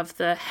you have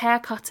the hair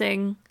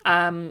cutting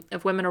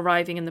of women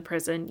arriving in the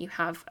prison. You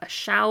have a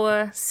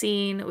shower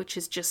scene, which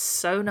is just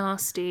so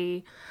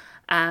nasty,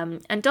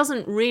 and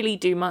doesn't really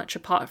do much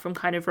apart from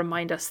kind of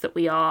remind us that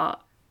we are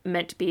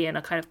meant to be in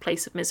a kind of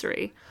place of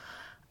misery.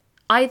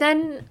 I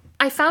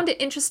found it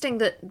interesting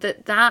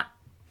that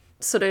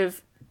sort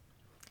of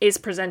is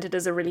presented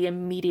as a really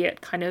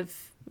immediate kind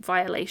of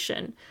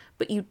violation,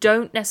 but you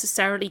don't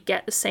necessarily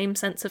get the same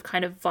sense of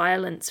kind of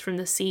violence from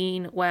the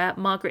scene where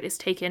Margaret is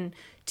taken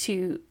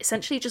to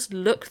essentially just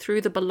look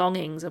through the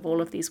belongings of all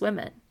of these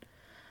women,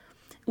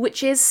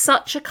 which is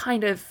such a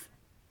kind of,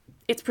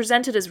 it's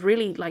presented as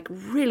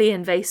really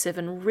invasive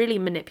and really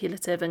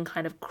manipulative and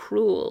kind of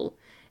cruel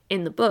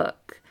in the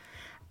book.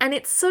 And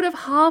it's sort of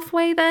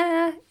halfway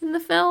there in the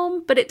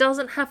film, but it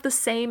doesn't have the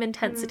same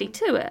intensity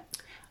to it.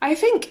 I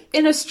think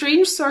in a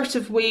strange sort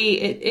of way,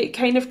 it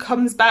kind of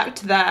comes back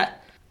to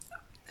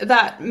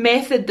that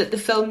method that the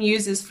film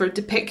uses for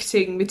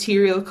depicting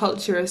material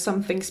culture as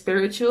something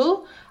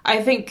spiritual.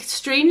 I think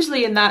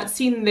strangely in that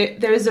scene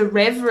there's a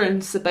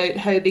reverence about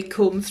how they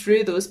comb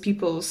through those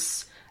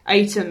people's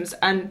items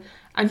and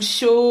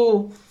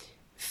show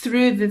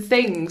through the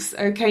things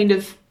a kind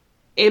of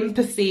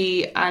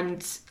empathy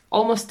and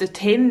almost a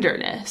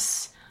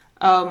tenderness,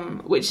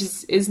 which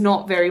is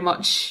not very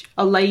much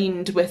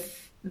aligned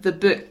with the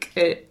book,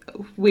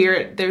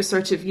 where there's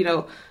sort of,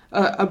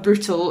 a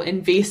brutal,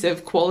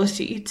 invasive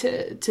quality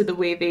to the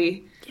way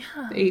they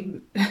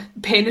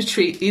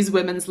penetrate these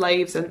women's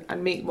lives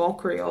and make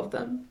mockery of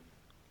them.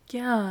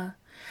 Yeah.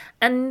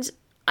 And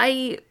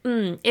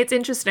it's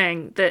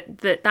interesting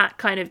that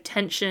kind of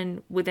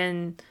tension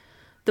within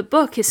the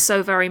book is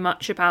so very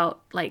much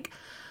about, like,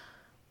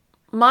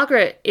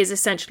 Margaret is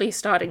essentially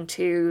starting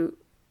to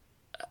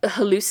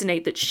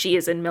hallucinate that she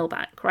is in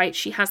Millbank, right?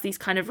 She has these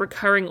kind of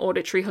recurring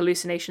auditory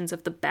hallucinations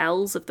of the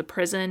bells of the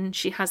prison.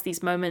 She has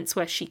these moments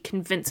where she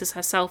convinces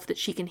herself that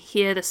she can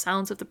hear the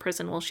sounds of the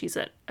prison while she's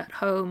at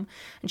home.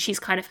 And she's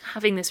kind of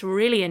having this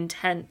really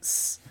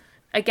intense,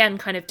 again,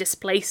 kind of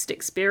displaced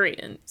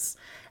experience.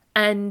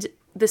 And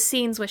the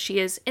scenes where she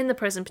is in the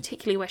prison,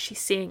 particularly where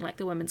she's seeing like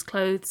the women's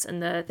clothes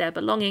and their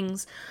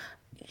belongings,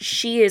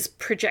 she is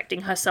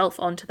projecting herself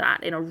onto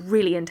that in a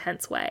really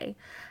intense way.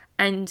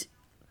 And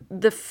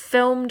the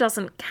film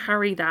doesn't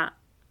carry that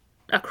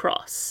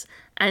across.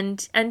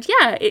 And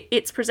yeah,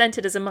 it's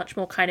presented as a much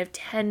more kind of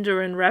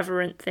tender and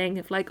reverent thing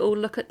of like, oh,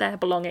 look at their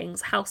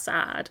belongings, how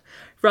sad,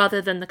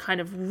 rather than the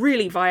kind of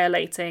really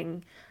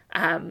violating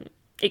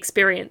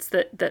experience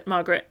that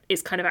Margaret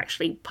is kind of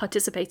actually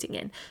participating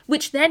in.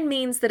 Which then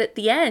means that at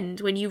the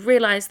end, when you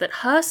realise that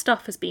her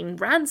stuff has been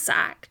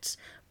ransacked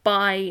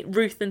by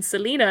Ruth and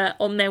Selina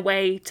on their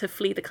way to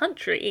flee the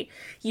country,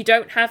 you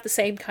don't have the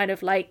same kind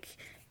of like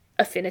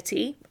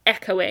affinity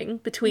echoing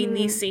between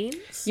these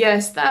scenes.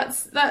 Yes,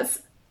 that's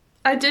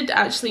I did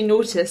actually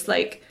notice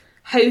like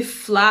how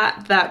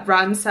flat that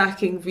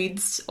ransacking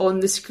reads on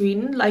the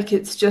screen, like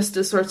it's just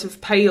a sort of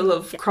pile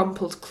of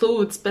crumpled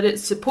clothes, but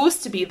it's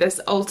supposed to be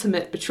this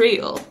ultimate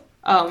betrayal,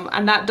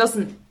 and that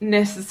doesn't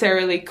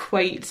necessarily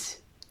quite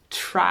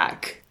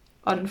track,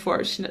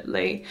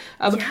 unfortunately.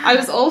 I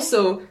was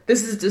also,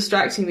 this is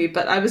distracting me,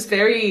 but I was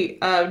very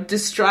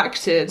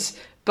distracted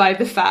by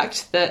the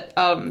fact that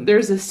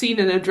there's a scene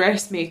in A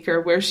Dressmaker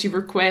where she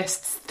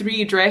requests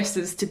 3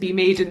 dresses to be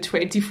made in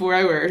 24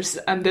 hours,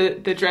 and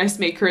the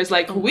dressmaker is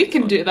like, we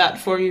can do that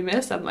for you,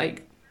 miss. I'm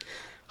like,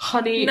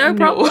 honey, no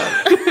problem.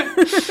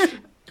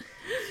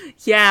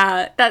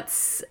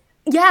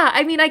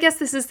 I mean, I guess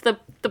this is the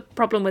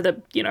problem with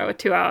a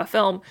 2-hour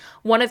film.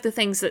 One of the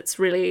things that's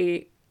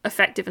really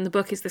effective in the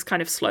book is this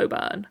kind of slow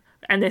burn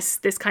and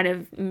this kind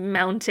of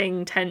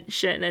mounting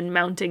tension and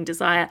mounting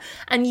desire.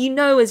 And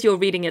as you're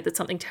reading it that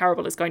something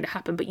terrible is going to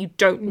happen, but you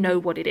don't know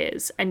what it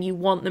is. And you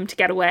want them to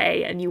get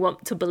away, and you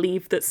want to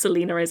believe that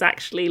Selina is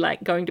actually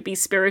like going to be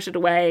spirited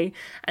away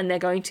and they're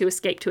going to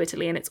escape to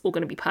Italy and it's all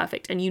going to be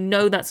perfect. And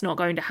that's not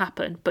going to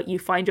happen, but you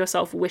find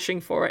yourself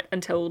wishing for it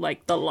until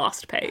like the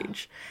last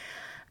page.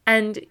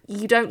 And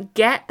you don't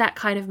get that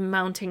kind of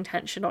mounting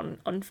tension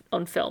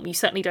on film. You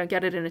certainly don't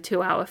get it in a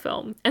 2-hour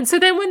film. And so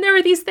then when there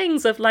are these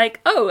things of like,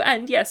 oh,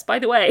 and yes, by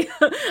the way,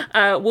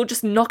 we'll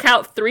just knock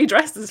out 3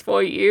 dresses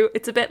for you.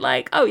 It's a bit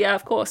like, oh yeah,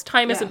 of course,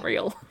 time isn't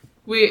real.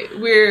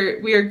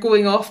 We're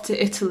going off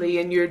to Italy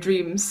in your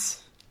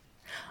dreams.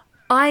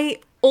 I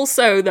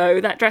also,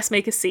 though, that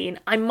dressmaker scene,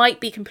 I might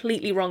be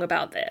completely wrong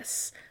about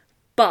this,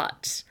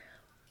 but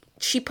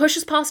she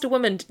pushes past a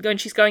woman when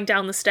she's going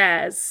down the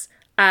stairs.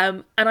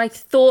 And I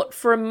thought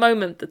for a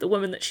moment that the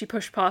woman that she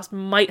pushed past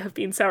might have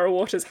been Sarah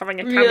Waters having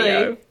a cameo.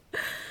 Really?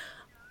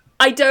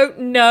 I don't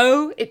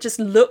know. It just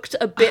looked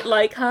a bit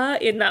like her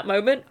in that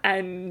moment.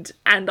 And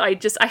I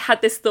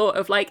had this thought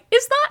of like,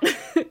 is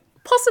that?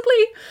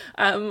 Possibly.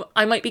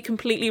 I might be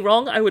completely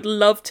wrong. I would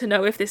love to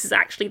know if this is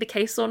actually the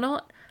case or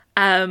not.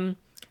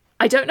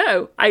 I don't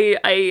know.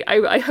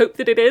 I hope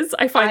that it is.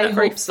 I find that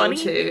very funny.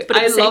 So too. But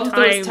I love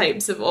those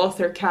types of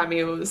author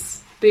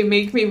cameos. They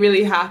make me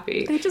really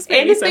happy. They just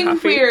make me so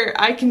happy. Where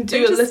I can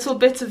do a little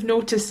bit of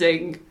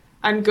noticing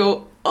and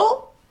go,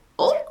 oh,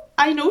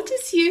 I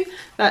notice you.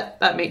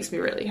 That makes me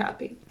really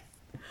happy.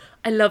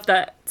 I love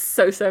that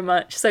so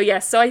much. So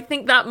yes, so I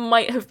think that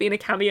might have been a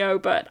cameo,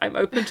 but I'm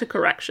open to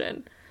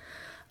correction.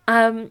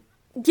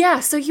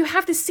 So you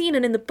have this scene,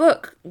 and in the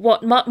book,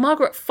 what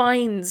Margaret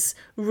finds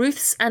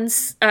Ruth's and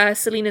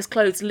Selina's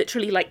clothes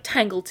literally like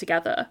tangled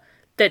together.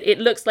 That it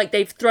looks like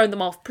they've thrown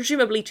them off,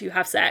 presumably to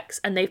have sex,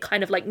 and they've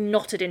kind of like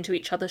knotted into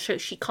each other, so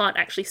she can't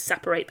actually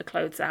separate the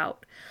clothes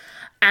out.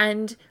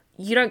 And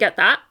you don't get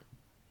that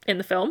in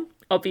the film,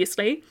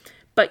 obviously,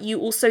 but you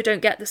also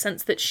don't get the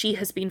sense that she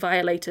has been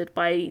violated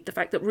by the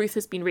fact that Ruth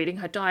has been reading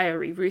her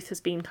diary. Ruth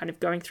has been kind of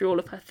going through all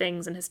of her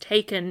things and has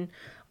taken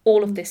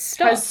all of this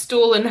stuff. Has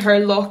stolen her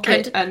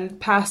locket and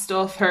passed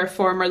off her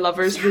former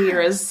lover's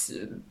hair as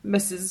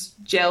Mrs.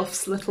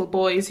 Jelf's little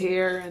boy's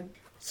hair. And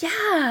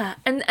yeah,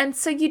 and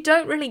so you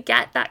don't really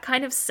get that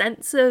kind of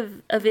sense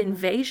of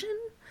invasion.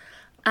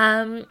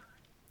 But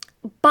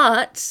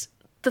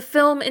the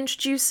film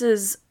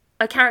introduces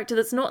a character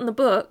that's not in the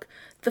book,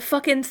 the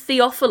fucking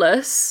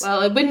Theophilus.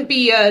 Well, it wouldn't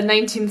be a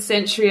 19th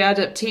century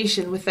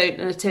adaptation without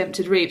an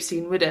attempted rape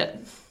scene, would it?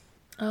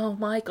 Oh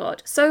my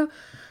god. So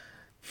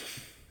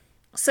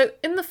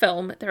in the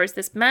film, there is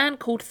this man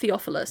called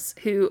Theophilus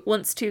who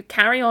wants to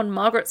carry on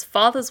Margaret's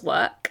father's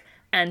work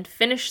and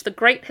finish the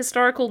great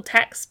historical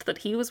text that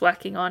he was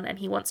working on, and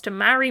he wants to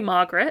marry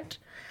Margaret.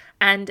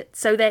 And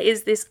so there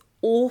is this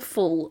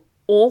awful,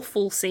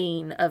 awful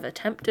scene of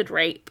attempted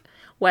rape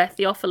where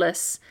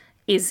Theophilus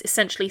is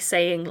essentially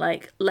saying,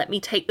 like, let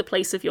me take the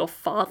place of your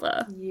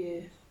father.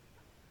 Yeah.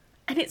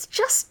 And it's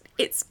just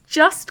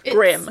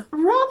grim. It's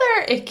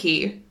rather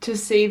icky, to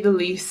say the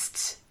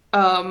least.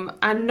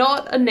 And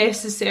not a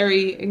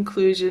necessary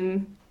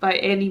inclusion by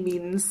any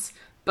means,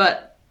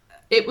 but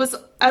it was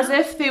as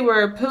if they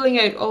were pulling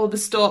out all the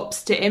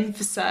stops to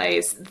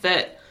emphasise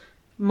that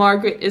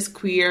Margaret is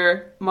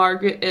queer,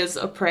 Margaret is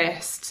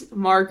oppressed,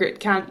 Margaret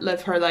can't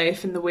live her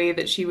life in the way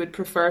that she would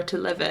prefer to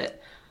live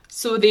it.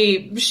 So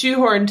they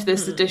shoehorned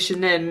this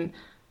addition in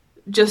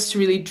just to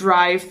really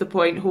drive the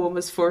point home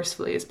as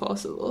forcefully as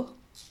possible.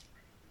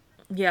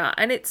 Yeah,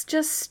 and it's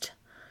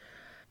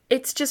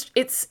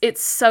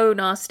so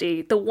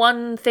nasty. The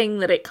one thing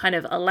that it kind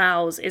of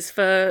allows is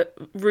for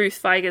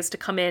Ruth Vigors to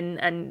come in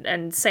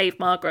and save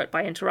Margaret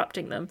by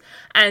interrupting them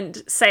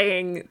and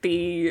saying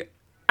the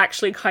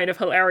actually kind of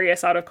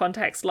hilarious out of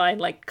context line,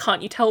 like,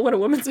 can't you tell when a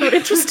woman's not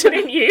interested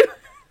in you?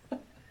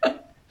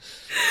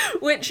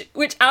 Which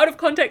out of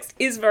context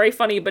is very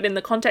funny, but in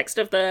the context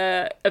of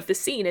the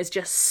scene is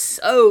just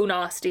so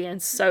nasty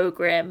and so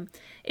grim.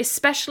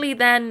 Especially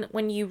then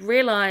when you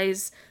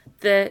realise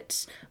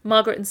that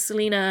Margaret and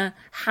Selina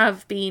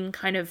have been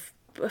kind of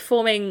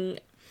performing...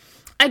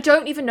 I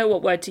don't even know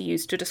what word to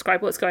use to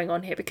describe what's going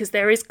on here, because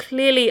there is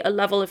clearly a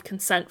level of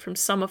consent from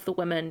some of the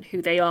women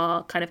who they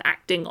are kind of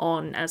acting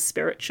on as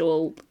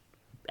spiritual,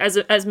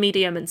 as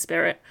medium and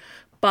spirit.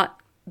 But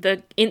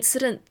the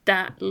incident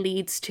that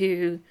leads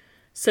to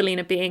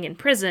Selina being in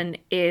prison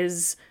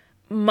is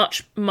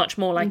much, much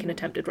more like an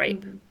attempted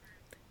rape.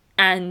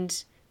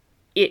 And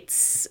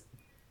it's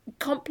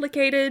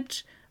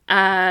complicated,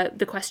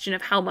 the question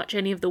of how much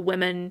any of the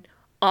women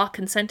are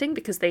consenting,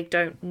 because they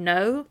don't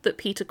know that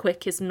Peter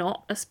Quick is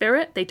not a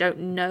spirit. They don't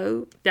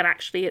know that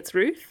actually it's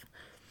Ruth.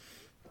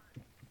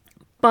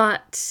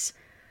 But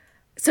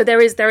so there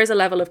is a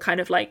level of kind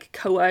of like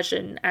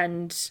coercion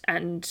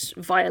and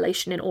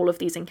violation in all of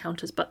these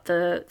encounters, but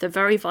the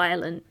very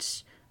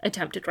violent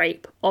attempted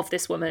rape of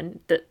this woman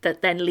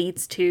that then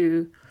leads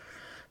to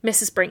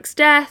Mrs. Brink's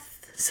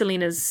death,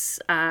 Selina's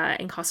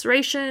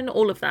incarceration,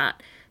 all of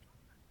that.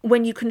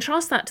 When you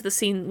contrast that to the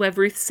scene where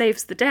Ruth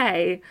saves the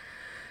day,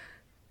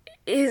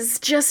 is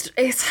just,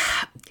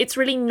 it's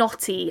really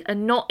knotty,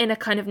 and not in a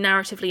kind of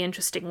narratively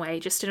interesting way,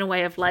 just in a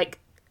way of like,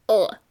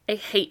 oh, I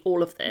hate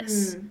all of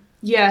this.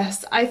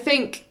 Yes, I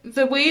think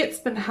the way it's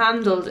been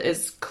handled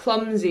is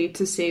clumsy,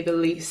 to say the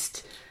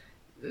least.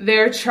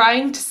 They're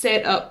trying to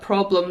set up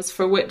problems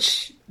for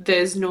which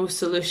there's no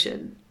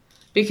solution,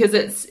 because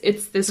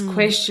it's this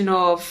question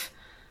of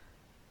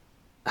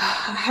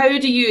how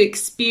do you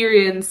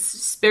experience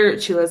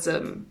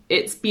spiritualism?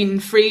 It's been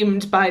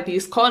framed by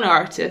these con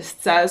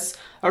artists as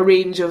a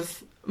range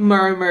of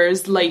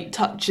murmurs, light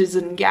touches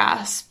and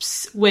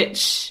gasps,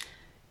 which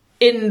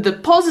in the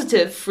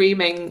positive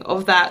framing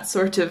of that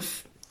sort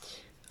of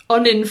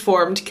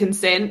uninformed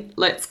consent,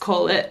 let's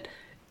call it,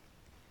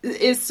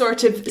 is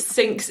sort of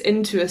sinks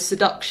into a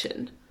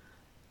seduction.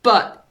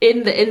 But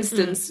in the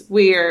instance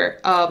where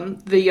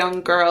the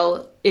young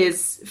girl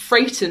is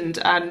frightened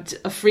and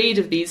afraid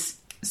of these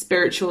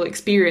spiritual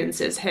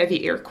experiences,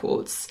 heavy air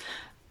quotes,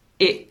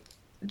 it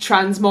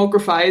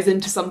transmogrifies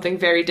into something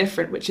very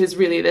different, which is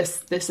really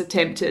this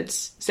attempted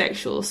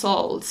sexual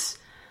assault.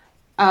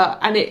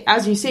 And it,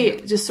 as you say,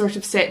 it just sort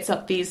of sets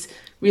up these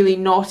really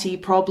knotty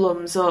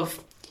problems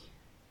of,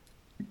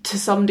 to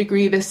some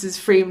degree, this is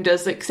framed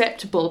as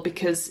acceptable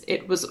because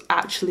it was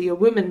actually a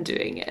woman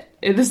doing it.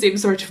 In the same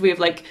sort of way of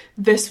like,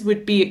 this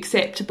would be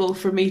acceptable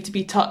for me to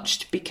be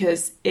touched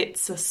because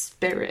it's a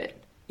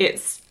spirit.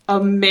 It's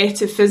a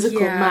metaphysical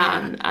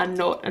man and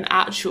not an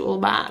actual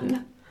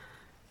man.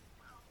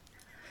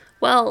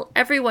 Well,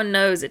 everyone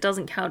knows it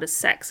doesn't count as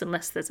sex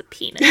unless there's a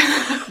penis,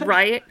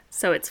 right?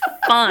 So it's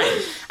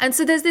fine. And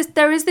so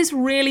there is this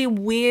really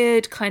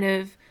weird kind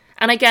of,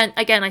 and again,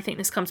 I think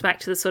this comes back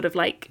to the sort of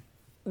like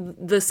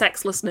the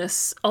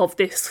sexlessness of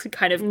this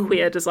kind of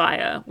queer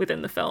desire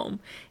within the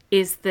film,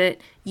 is that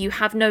you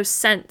have no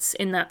sense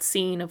in that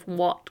scene of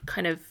what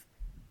kind of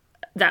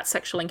that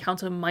sexual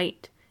encounter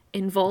might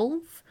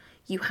involve.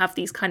 You have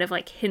these kind of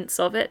like hints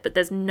of it, but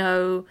there's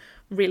no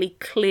really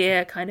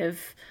clear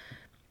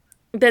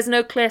there's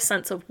no clear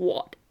sense of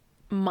what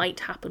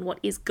might happen, what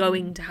is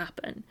going to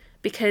happen,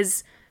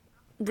 because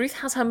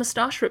Ruth has her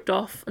moustache ripped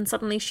off and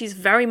suddenly she's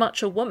very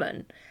much a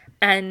woman.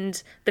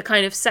 And the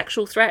kind of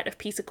sexual threat of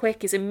Peter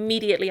Quick is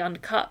immediately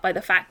undercut by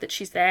the fact that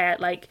she's there,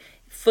 like,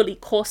 fully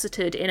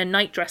corseted in a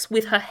nightdress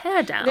with her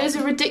hair down. There's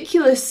a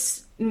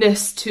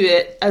ridiculousness to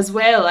it as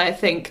well, I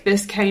think.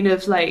 This kind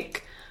of,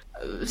 like,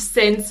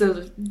 sense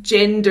of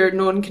gender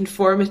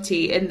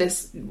non-conformity in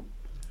this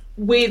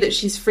way that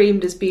she's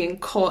framed as being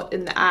caught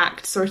in the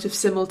act, sort of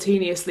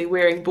simultaneously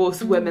wearing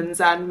both women's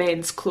and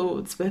men's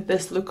clothes, with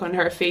this look on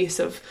her face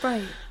of...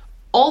 Right.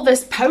 All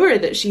this power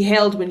that she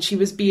held when she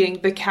was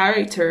being the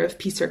character of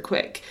Peter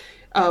Quick,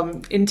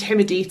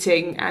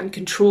 intimidating and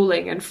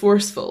controlling and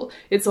forceful,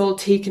 it's all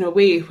taken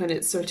away when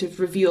it's sort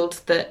of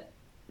revealed that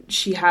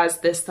she has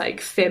this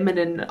like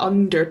feminine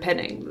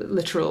underpinning,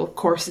 literal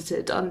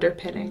corseted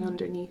underpinning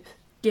underneath.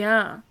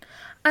 Yeah.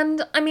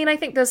 And I mean, I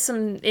think there's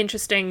some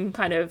interesting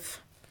kind of...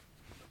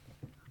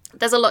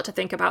 There's a lot to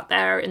think about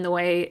there in the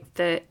way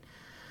that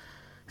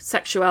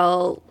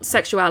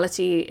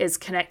sexuality is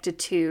connected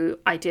to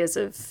ideas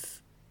of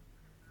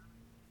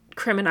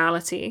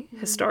criminality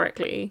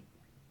historically,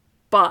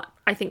 but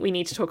I think we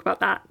need to talk about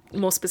that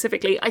more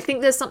specifically. I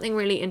think there's something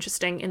really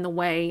interesting in the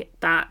way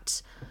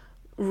that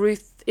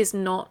Ruth is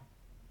not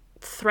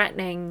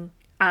threatening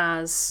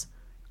as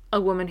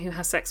a woman who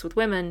has sex with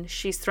women.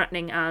 She's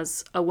threatening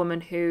as a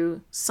woman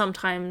who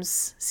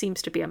sometimes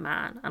seems to be a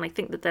man. And I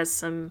think that there's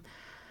some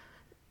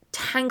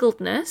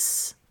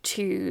tangledness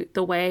to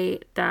the way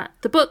that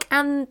the book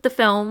and the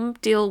film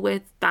deal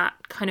with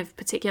that kind of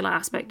particular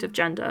aspect of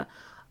gender.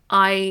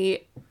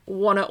 I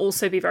want to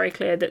also be very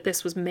clear that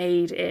this was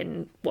made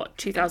in,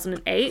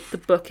 2008? The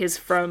book is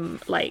from,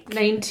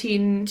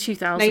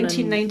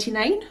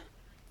 1999?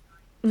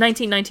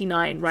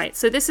 1999, right.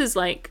 So this is,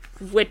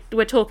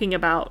 we're talking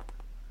about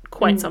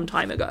quite some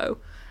time ago.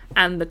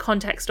 And the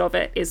context of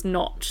it is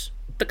not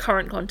the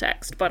current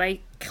context. But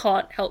I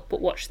can't help but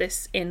watch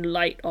this in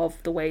light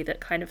of the way that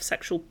kind of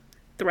sexual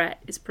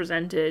threat is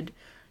presented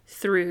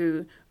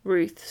through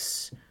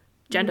Ruth's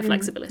gender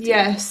flexibility.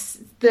 Yes,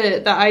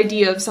 the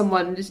idea of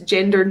someone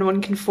gender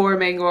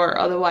non-conforming or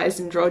otherwise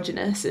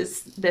androgynous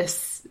is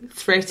this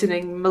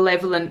threatening,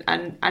 malevolent,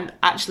 and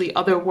actually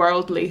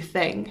otherworldly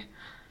thing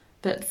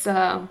that's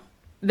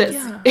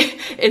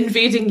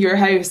invading your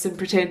house and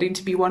pretending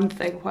to be one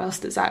thing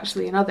whilst it's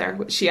actually another,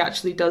 which she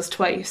actually does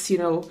twice,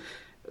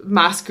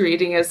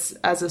 masquerading as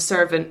a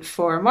servant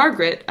for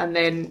Margaret, and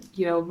then,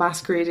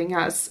 masquerading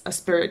as a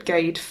spirit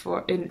guide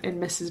in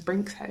Mrs.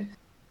 Brink's house.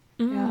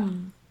 Yeah.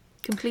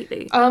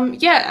 Completely.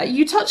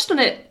 You touched on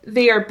it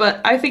there,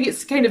 but I think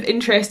it's kind of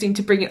interesting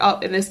to bring it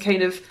up in this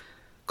kind of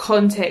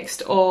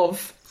context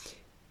of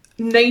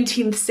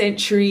 19th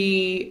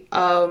century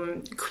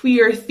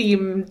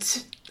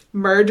queer-themed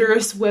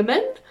murderous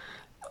women,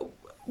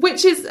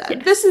 which is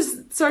this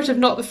is sort of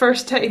not the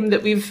first time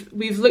that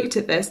we've looked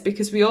at this,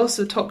 because we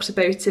also talked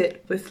about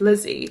it with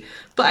Lizzie.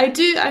 But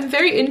I'm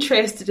very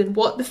interested in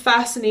what the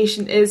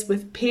fascination is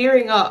with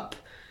pairing up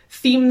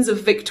themes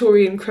of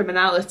Victorian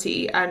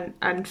criminality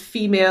and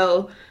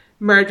female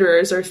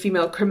murderers or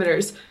female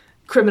criminals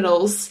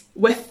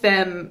with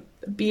them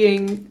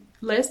being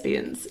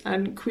lesbians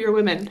and queer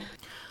women.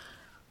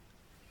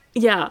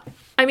 Yeah.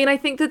 I mean, I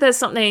think that there's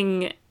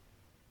something,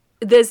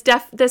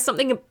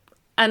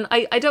 and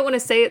I don't want to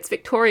say it's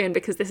Victorian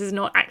because this is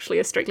not actually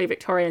a strictly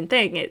Victorian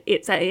thing.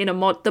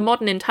 The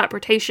modern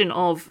interpretation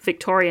of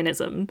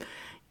Victorianism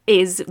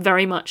is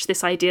very much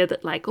this idea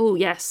that oh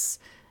yes,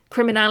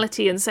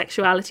 criminality and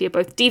sexuality are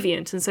both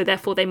deviant, and so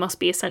therefore they must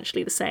be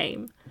essentially the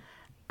same.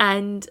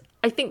 And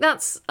I think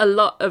that's a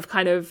lot of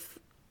kind of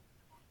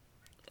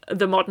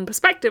the modern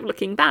perspective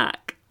looking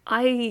back.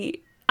 I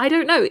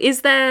don't know,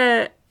 is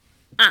there,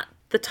 at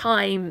the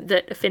time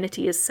that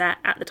Affinity is set,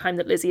 at the time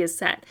that Lizzie is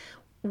set,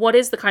 what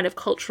is the kind of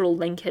cultural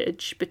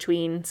linkage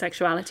between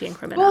sexuality and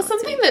criminality? Well,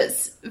 something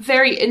that's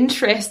very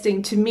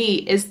interesting to me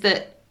is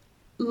that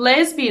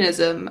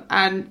lesbianism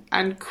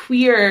and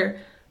queer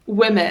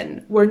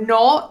women were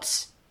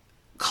not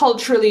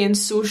culturally and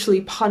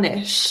socially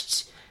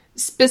punished,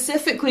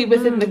 specifically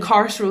within the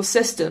carceral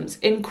systems,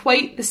 in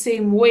quite the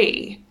same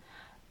way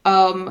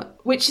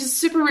which is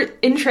super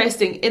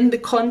interesting in the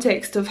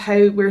context of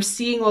how we're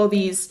seeing all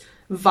these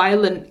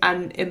violent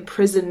and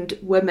imprisoned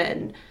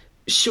women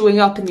showing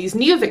up in these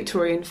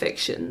neo-Victorian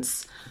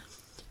fictions.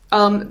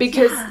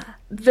 Because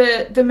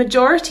the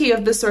majority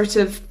of the sort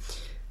of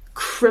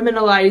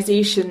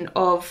criminalization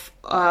of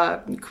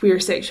queer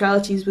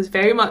sexualities was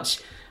very much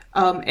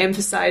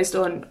emphasized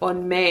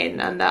on men,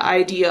 and the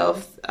idea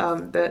of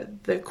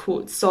the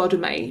quote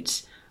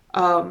sodomite,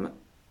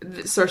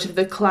 sort of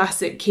the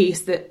classic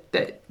case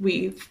that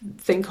we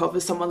think of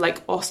as someone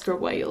like Oscar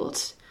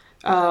Wilde,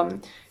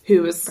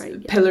 who was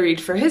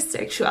pilloried for his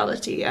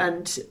sexuality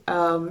and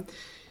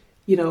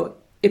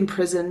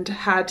imprisoned,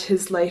 had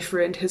his life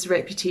ruined, his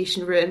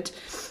reputation ruined.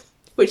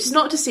 Which is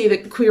not to say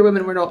that queer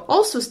women were not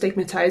also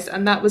stigmatised,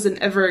 and that was an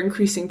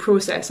ever-increasing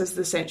process as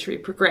the century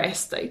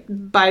progressed. Like,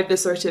 by the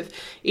sort of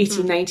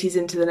 1890s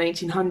into the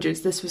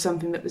 1900s, this was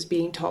something that was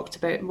being talked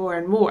about more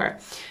and more.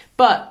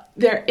 But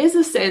there is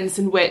a sense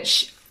in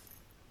which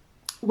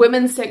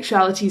women's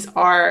sexualities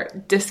are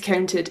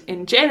discounted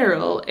in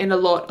general in a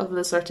lot of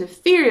the sort of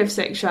theory of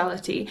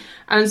sexuality.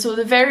 And so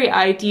the very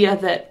idea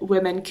that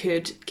women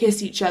could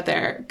kiss each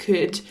other,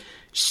 could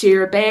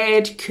share a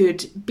bed,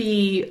 could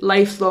be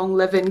lifelong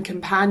living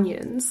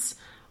companions,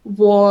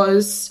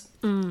 was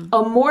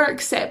a more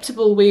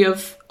acceptable way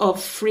of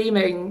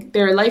framing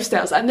their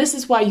lifestyles. And this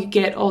is why you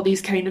get all these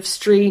kind of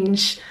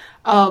strange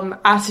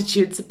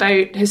attitudes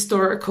about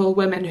historical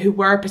women who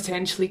were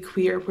potentially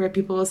queer, where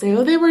people will say,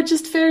 oh, they were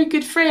just very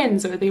good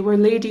friends, or they were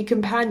lady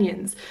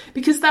companions,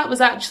 because that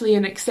was actually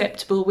an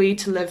acceptable way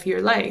to live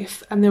your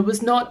life. And there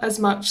was not as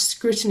much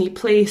scrutiny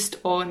placed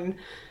on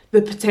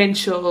the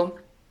potential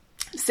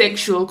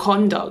sexual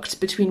conduct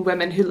between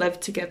women who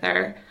lived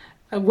together,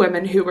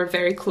 women who were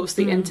very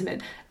closely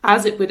intimate,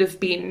 as it would have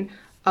been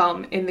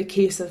in the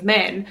case of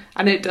men.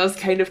 And it does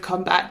kind of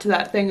come back to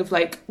that thing of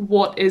like,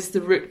 what is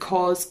the root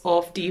cause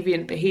of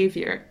deviant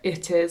behaviour?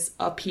 It is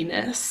a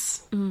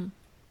penis.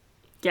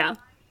 Yeah.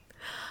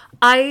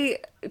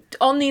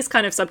 On these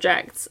kind of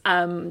subjects,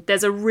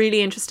 there's a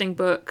really interesting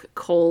book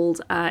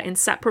called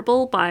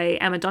Inseparable by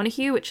Emma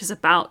Donoghue, which is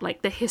about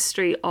like the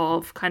history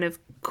of kind of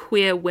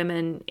queer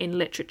women in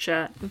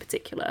literature in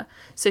particular.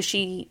 So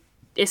she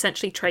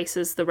essentially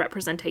traces the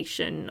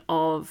representation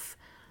of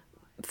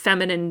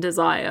feminine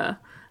desire.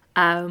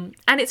 And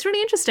it's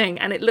really interesting,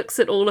 and it looks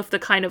at all of the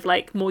kind of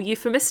like more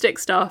euphemistic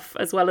stuff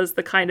as well as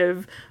the kind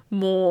of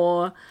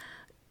more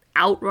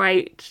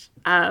outright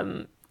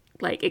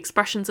like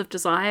expressions of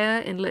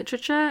desire in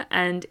literature.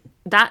 And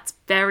that's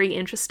very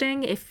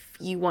interesting if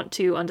you want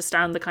to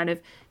understand the kind of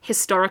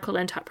historical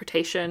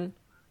interpretation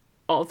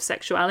of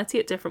sexuality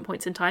at different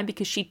points in time,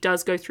 because she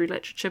does go through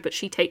literature, but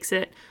she takes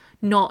it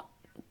not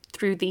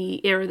through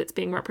the era that's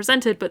being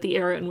represented, but the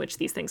era in which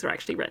these things are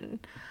actually written.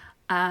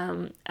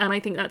 And I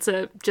think that's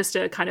just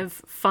a kind of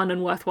fun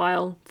and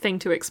worthwhile thing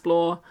to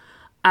explore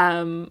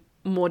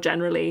more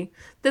generally.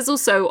 There's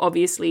also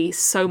obviously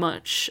so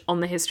much on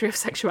the history of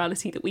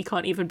sexuality that we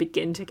can't even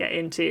begin to get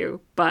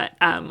into, but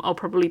I'll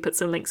probably put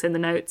some links in the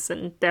notes,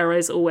 and there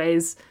is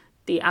always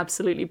the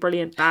absolutely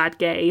brilliant Bad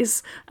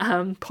Gays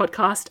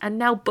podcast and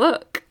now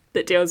book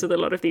that deals with a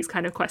lot of these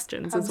kind of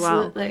questions as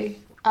well.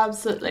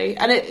 Absolutely.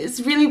 And it's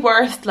really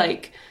worth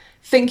like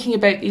thinking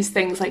about these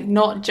things, like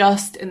not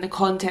just in the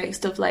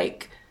context of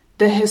like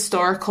the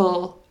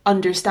historical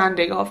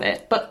understanding of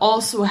it, but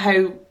also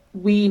how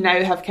we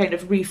now have kind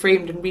of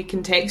reframed and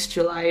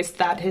recontextualized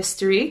that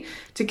history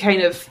to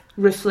kind of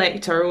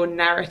reflect our own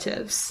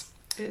narratives.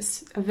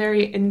 It's a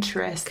very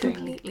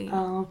interesting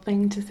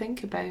thing to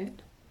think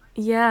about.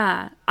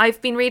 Yeah,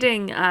 I've been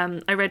reading,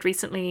 I read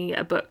recently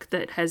a book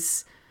that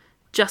has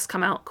just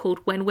come out called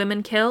When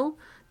Women Kill,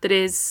 that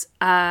is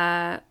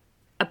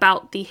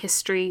about the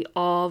history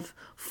of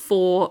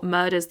 4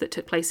 murders that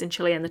took place in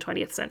Chile in the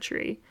 20th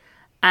century.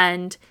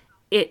 And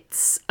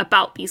it's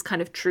about these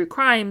kind of true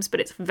crimes, but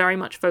it's very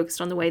much focused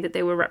on the way that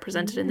they were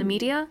represented in the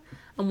media.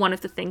 And one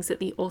of the things that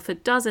the author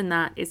does in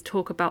that is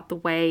talk about the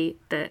way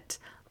that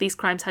these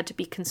crimes had to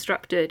be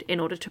constructed in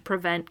order to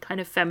prevent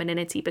kind of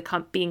femininity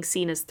being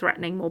seen as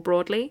threatening more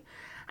broadly.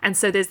 And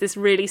so there's this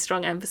really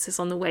strong emphasis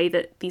on the way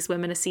that these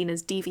women are seen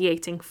as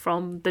deviating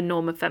from the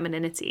norm of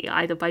femininity,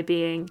 either by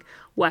being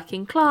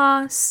working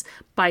class,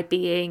 by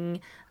being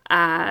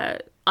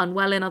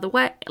unwell in other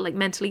ways, like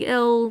mentally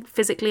ill,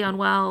 physically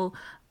unwell,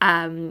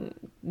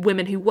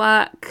 women who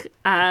work,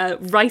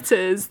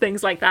 writers,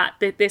 things like that.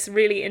 This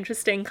really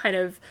interesting kind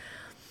of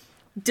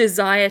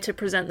desire to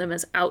present them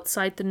as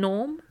outside the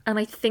norm. And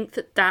I think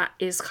that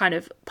is kind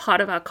of part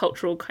of our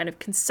cultural kind of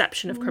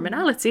conception of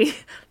criminality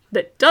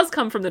that does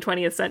come from the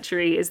 20th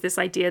century, is this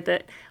idea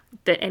that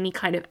any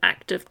kind of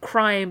act of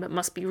crime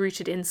must be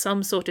rooted in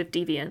some sort of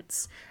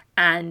deviance.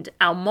 And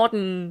our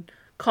modern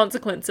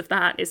consequence of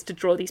that is to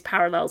draw these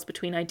parallels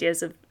between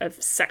ideas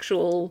of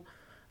sexual,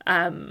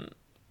 I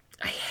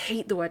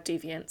hate the word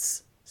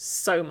deviance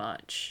so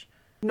much.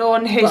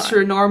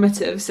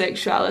 Non-heteronormative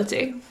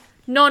sexuality.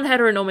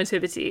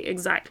 Non-heteronormativity,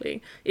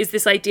 exactly, is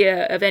this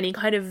idea of any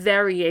kind of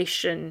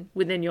variation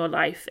within your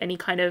life, any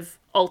kind of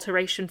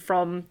alteration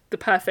from the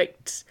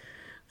perfect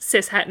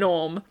cishet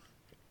norm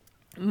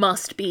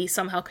must be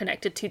somehow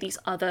connected to these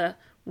other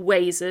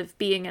ways of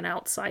being an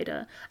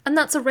outsider. And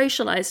that's a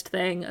racialized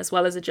thing as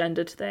well as a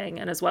gendered thing,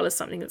 and as well as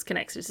something that's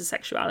connected to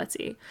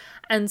sexuality.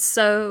 And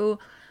so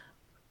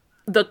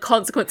the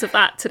consequence of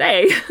that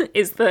today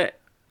is that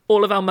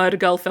all of our Murder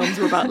Girl films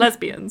are about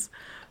lesbians.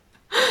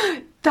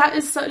 That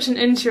is such an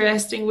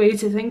interesting way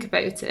to think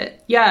about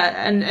it.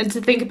 Yeah, and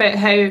to think about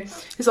how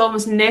it's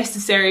almost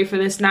necessary for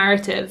this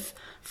narrative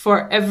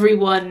for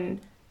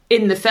everyone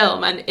in the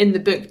film and in the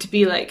book to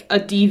be like a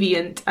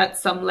deviant at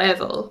some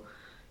level.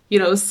 You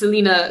know,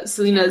 Selina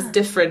is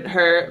different.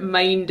 Her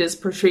mind is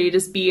portrayed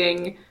as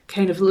being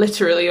kind of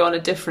literally on a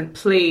different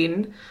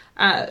plane.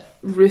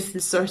 Ruth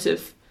is sort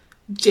of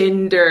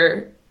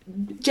gender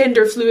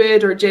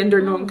fluid or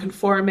gender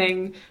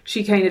non-conforming.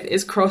 She kind of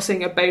is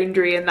crossing a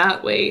boundary in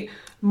that way.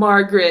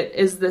 Margaret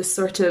is this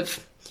sort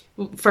of,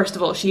 first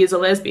of all, she is a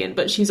lesbian,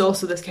 but she's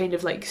also this kind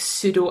of like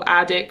pseudo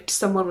addict,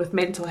 someone with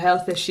mental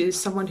health issues,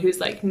 someone who's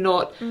like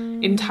not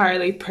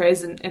entirely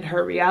present in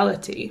her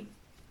reality.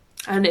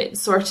 And it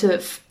sort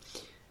of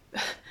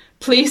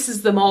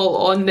places them all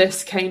on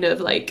this kind of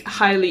like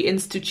highly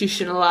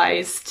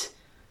institutionalized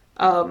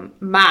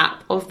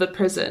map of the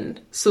prison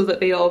so that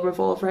they all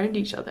revolve around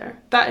each other.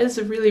 That is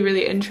a really,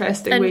 really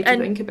interesting way to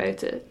think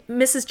about it.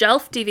 Mrs.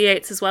 Jelf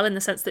deviates as well in the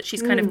sense that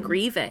she's kind of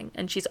grieving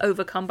and she's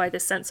overcome by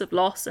this sense of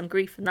loss and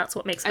grief, and that's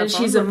what makes her vulnerable.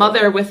 And she's a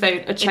mother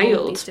without a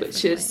child,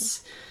 which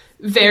is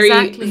very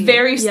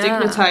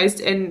stigmatized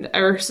in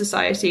our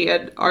society,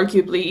 and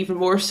arguably even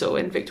more so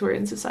in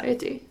Victorian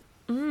society.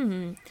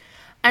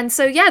 And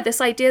so, yeah, this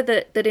idea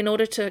that in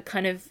order to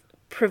kind of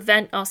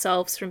prevent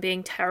ourselves from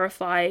being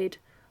terrified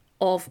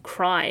of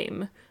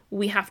crime,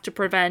 we have to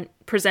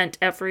present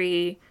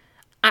every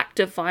act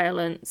of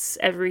violence,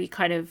 every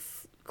kind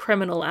of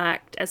criminal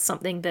act as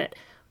something that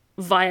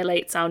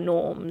violates our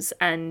norms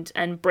and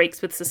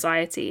breaks with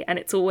society. And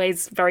it's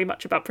always very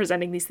much about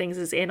presenting these things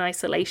as in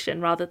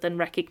isolation rather than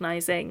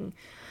recognizing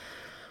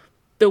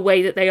the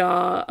way that they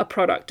are a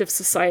product of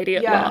society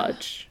at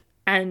large.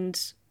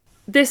 And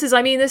this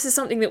is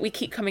something that we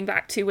keep coming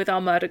back to with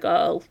our Murder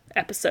Girl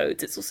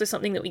episodes. It's also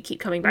something that we keep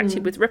coming back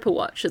to with Ripper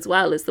Watch as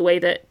well, is the way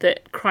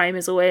that crime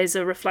is always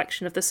a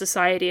reflection of the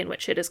society in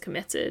which it is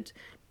committed.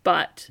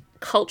 But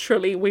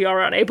culturally, we are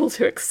unable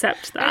to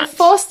accept that. And it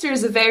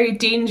fosters a very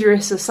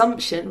dangerous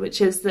assumption, which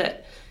is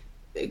that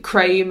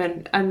crime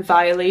and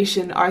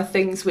violation are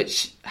things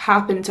which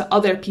happen to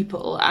other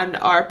people and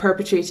are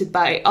perpetrated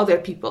by other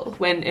people,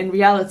 when in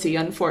reality,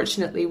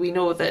 unfortunately, we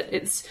know that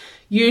it's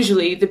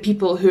usually the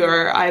people who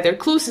are either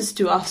closest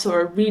to us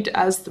or read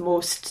as the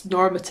most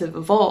normative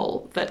of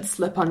all that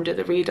slip under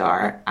the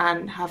radar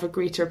and have a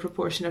greater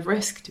proportion of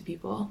risk to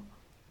people.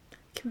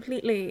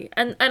 Completely.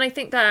 And I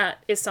think that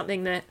is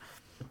something that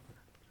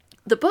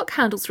the book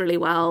handles really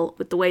well,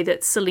 with the way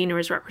that Selina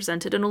is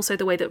represented and also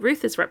the way that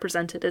Ruth is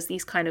represented as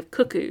these kind of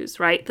cuckoos,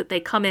 right? That they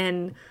come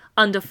in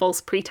under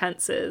false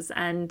pretenses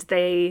and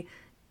they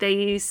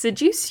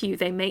seduce you,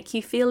 they make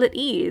you feel at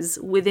ease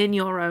within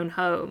your own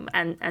home,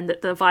 and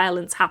that the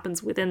violence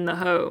happens within the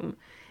home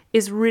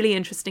is really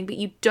interesting, but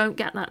you don't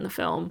get that in the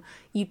film.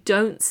 You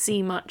don't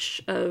see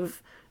much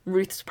of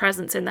Ruth's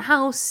presence in the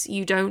house.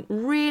 You don't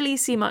really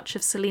see much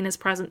of Selina's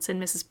presence in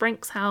Mrs.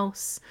 Brink's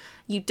house.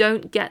 You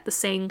don't get the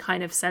same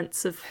kind of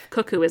sense of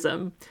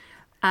cuckooism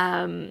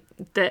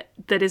that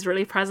is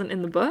really present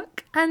in the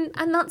book, and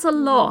that's a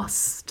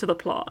loss to the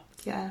plot.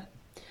 Yeah.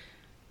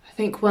 I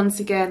think once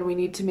again we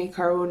need to make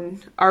our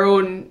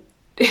own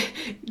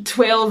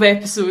 12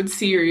 episode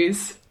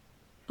series.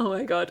 Oh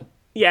my god.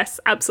 Yes,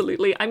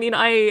 absolutely. I mean,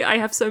 I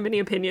have so many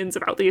opinions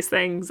about these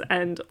things,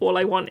 and all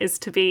I want is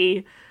to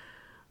be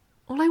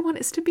in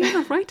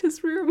the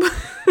writer's room.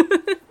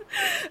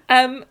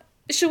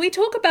 Shall we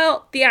talk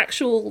about the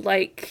actual,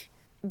 like,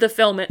 the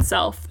film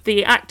itself,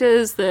 the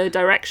actors, the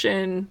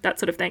direction, that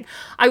sort of thing?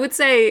 I would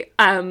say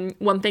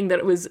one thing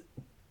that was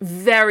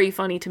very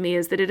funny to me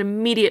is that it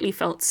immediately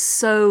felt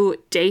so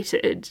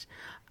dated,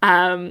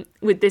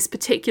 with this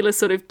particular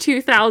sort of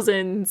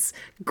 2000s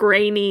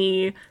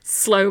grainy,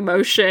 slow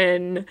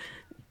motion,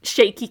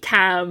 shaky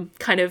cam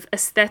kind of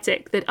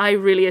aesthetic that I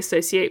really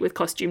associate with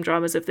costume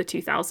dramas of the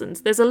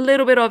 2000s. There's a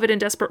little bit of it in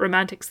Desperate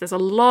Romantics. There's a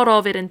lot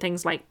of it in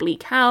things like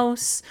Bleak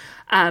House.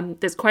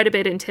 There's quite a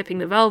bit in Tipping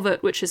the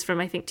Velvet, which is from,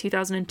 I think,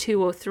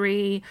 2002 or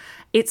 3.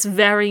 It's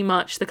very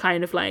much the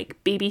kind of like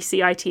BBC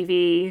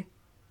ITV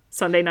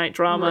Sunday night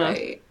drama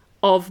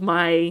of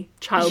my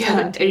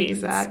childhood and teens.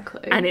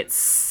 Exactly. And it's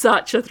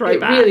such a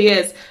throwback. It really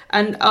is.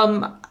 And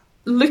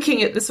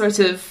looking at the sort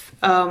of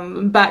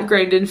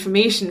background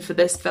information for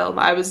this film,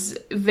 I was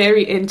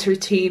very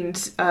entertained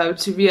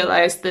to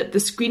realise that the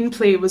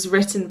screenplay was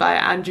written by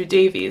Andrew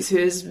Davies, who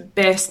is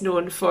best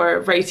known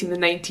for writing the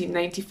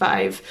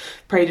 1995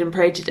 Pride and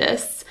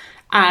Prejudice,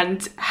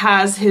 and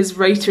has his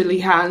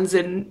writerly hands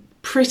in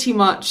pretty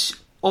much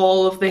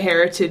all of the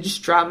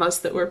heritage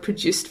dramas that were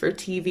produced for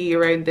TV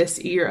around this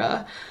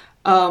era,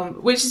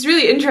 which is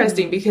really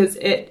interesting because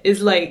it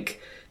is like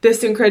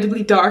this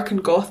incredibly dark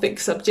and gothic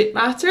subject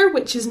matter,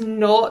 which is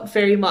not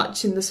very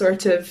much in the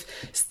sort of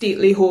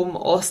stately home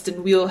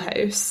Austen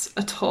wheelhouse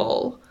at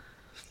all.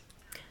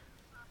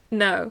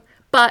 No.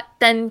 But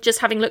then, just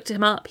having looked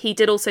him up, he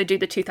did also do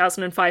the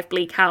 2005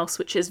 Bleak House,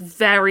 which is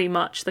very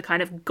much the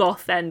kind of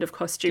goth end of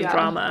costume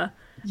drama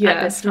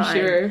at this time.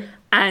 Sure.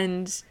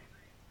 And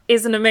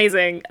is an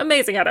amazing,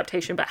 amazing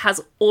adaptation, but has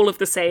all of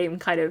the same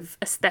kind of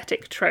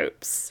aesthetic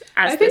tropes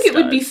as I think it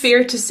would be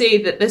fair to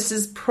say that this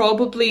is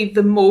probably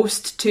the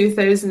most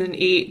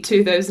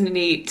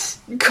 2008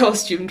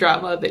 costume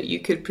drama that you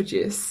could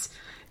produce.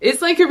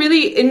 It's like a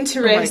really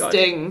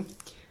interesting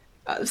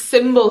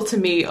symbol to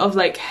me of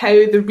like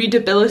how the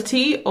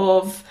readability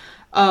of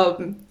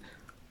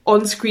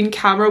on-screen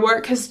camera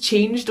work has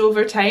changed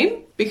over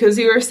time, because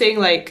you were saying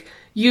like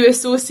you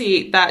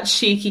associate that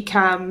shaky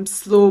cam,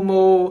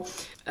 slow-mo,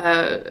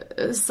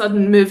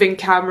 sudden moving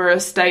camera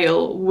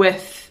style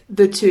with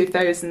the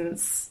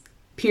 2000s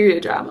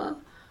period drama.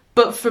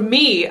 But for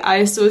me, I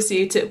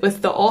associate it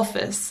with The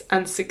Office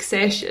and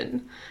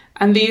Succession,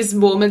 and these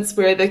moments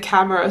where the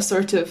camera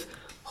sort of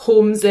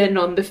homes in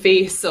on the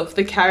face of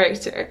the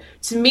character.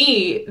 To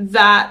me,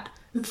 that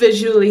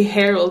visually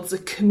heralds a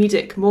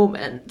comedic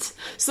moment.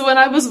 So when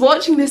I was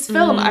watching this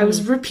film, I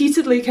was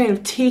repeatedly kind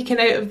of taken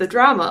out of the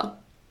drama,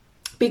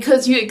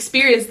 because you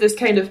experience this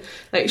kind of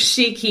like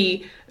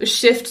shaky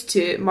shift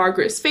to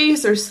Margaret's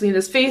face or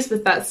Selena's face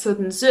with that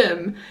sudden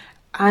zoom,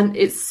 and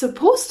it's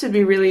supposed to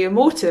be really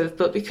emotive,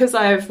 but because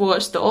I've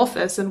watched The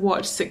Office and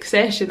watched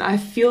Succession, I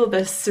feel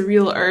this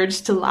surreal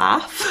urge to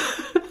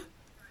laugh.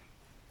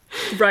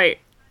 Right.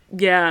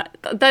 Yeah,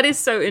 that is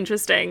so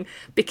interesting,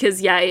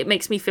 because it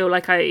makes me feel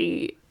like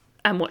I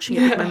am watching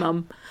it with my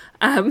mum.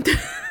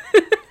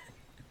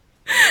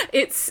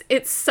 It's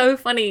so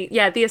funny.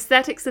 Yeah, the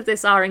aesthetics of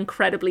this are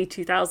incredibly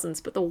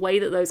 2000s, but the way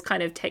that those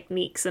kind of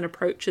techniques and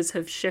approaches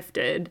have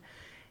shifted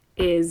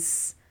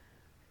is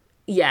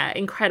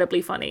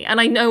incredibly funny.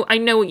 And I know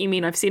what you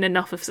mean. I've seen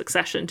enough of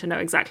Succession to know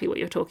exactly what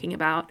you're talking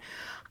about.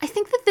 I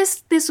think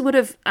that this would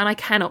have, and I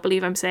cannot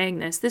believe I'm saying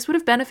this would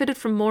have benefited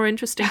from more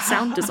interesting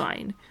sound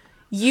design.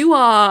 You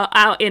are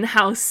our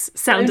in-house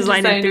sound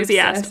design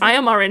enthusiast. Obsessed. I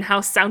am our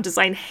in-house sound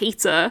design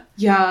hater.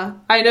 Yeah,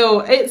 I know.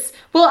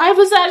 Well, I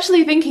was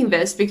actually thinking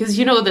this because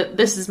you know that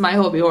this is my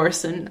hobby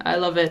horse and I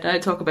love it. I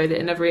talk about it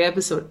in every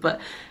episode, but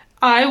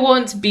I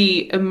want to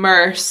be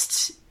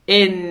immersed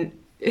in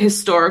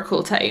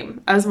historical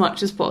time as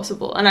much as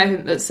possible. And I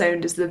think that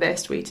sound is the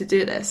best way to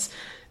do this.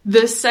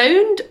 The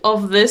sound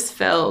of this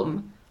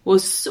film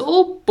was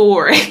so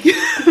boring.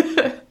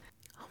 Oh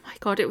my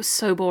God, it was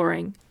so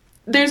boring.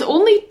 There's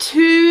only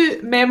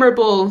two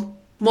memorable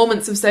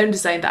moments of sound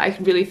design that I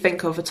can really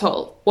think of at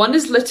all. One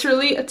is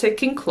literally a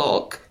ticking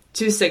clock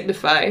to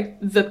signify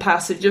the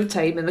passage of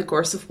time in the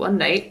course of one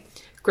night.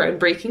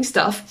 Groundbreaking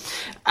stuff.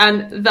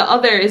 And the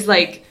other is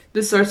like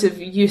the sort of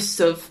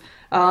use of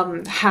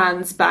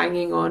hands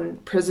banging on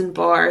prison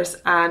bars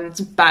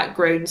and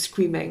background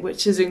screaming,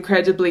 which is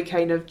incredibly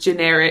kind of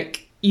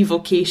generic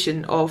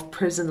evocation of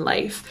prison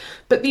life.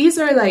 But these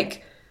are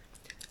like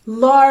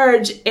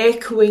large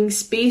echoing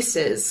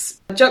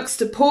spaces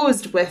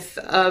juxtaposed with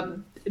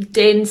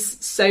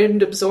dense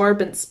sound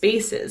absorbent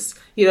spaces,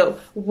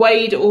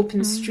 wide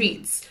open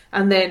streets,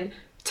 and then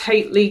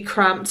tightly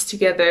cramped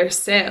together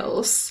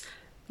cells,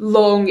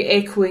 long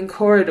echoing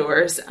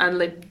corridors, and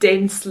like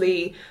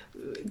densely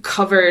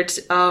covered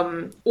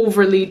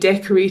overly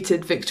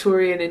decorated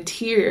Victorian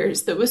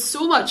interiors. There was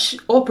so much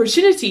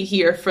opportunity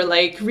here for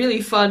like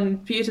really fun,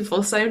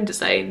 beautiful sound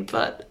design,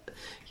 but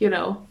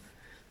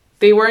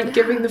they weren't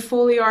giving the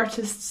Foley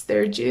artists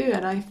their due,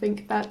 and I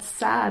think that's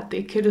sad.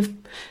 They could have...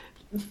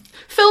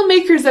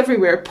 Filmmakers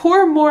everywhere,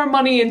 pour more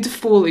money into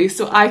Foley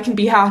so I can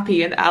be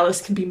happy and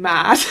Alice can be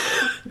mad.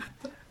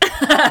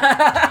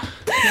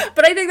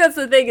 But I think that's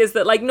the thing, is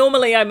that like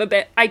normally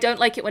I don't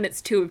like it when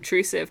it's too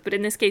obtrusive, but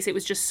in this case it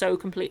was just so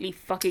completely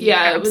fucking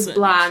absent. It was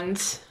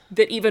bland.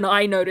 That even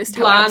I noticed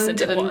how bland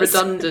absent it and was.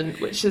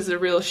 redundant, which is a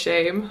real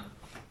shame.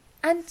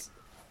 And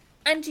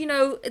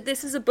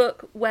this is a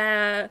book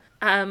where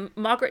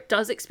Margaret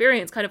does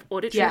experience kind of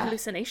auditory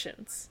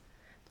hallucinations.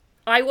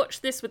 I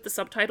watched this with the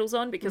subtitles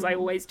on because I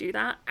always do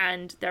that,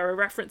 and there are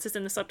references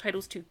in the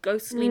subtitles to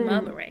ghostly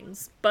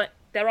murmurings, but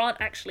there aren't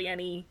actually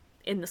any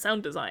in the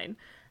sound design,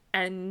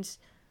 and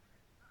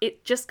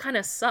it just kind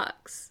of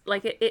sucks.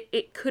 Like,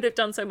 it could have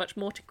done so much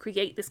more to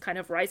create this kind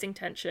of rising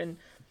tension,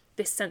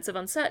 this sense of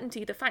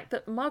uncertainty, the fact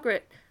that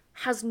Margaret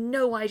has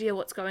no idea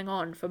what's going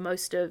on for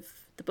most of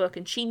the book,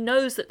 and she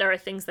knows that there are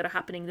things that are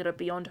happening that are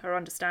beyond her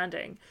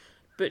understanding,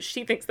 but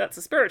she thinks that's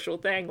a spiritual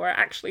thing where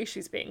actually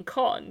she's being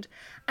conned.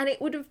 And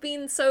it would have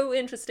been so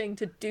interesting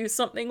to do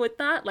something with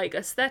that, like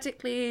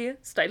aesthetically,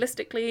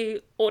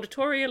 stylistically,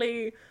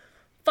 auditorially,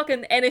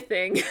 fucking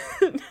anything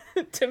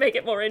to make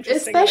it more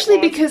interesting. Especially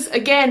because,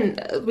 again,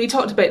 we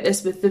talked about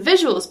this with the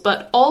visuals,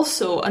 but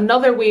also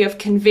another way of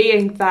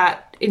conveying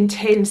that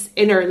intense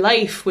inner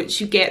life which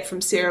you get from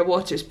Sarah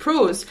Waters'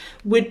 prose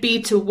would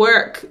be to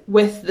work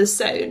with the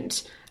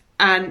sound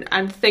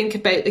and think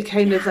about the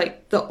kind of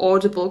like the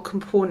audible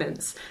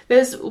components.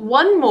 There's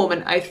one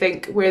moment, I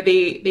think, where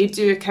they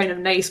do a kind of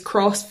nice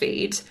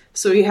crossfade.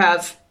 So you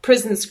have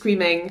prison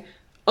screaming,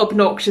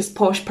 obnoxious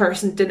posh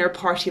person, dinner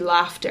party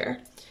laughter.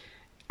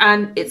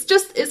 And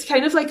it's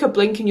kind of like a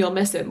blink and you'll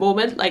miss it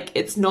moment. Like,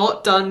 it's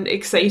not done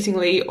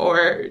excitingly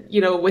or,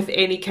 you know, with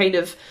any kind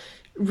of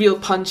real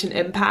punch and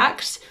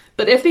impact.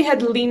 But if they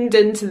had leaned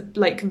into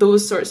like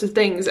those sorts of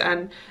things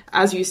and,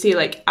 as you say,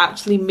 like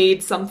actually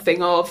made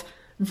something of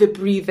the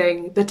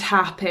breathing, the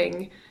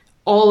tapping,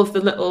 all of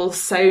the little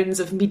sounds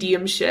of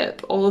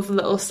mediumship, all of the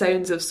little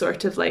sounds of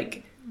sort of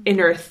like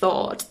inner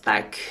thought,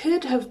 that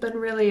could have been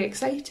really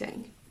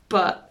exciting.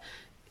 But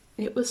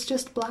it was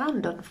just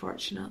bland,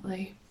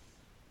 unfortunately.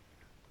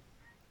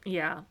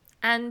 Yeah.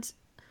 And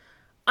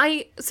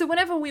so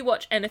whenever we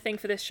watch anything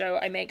for this show,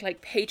 I make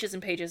like pages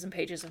and pages and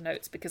pages of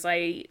notes because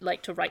I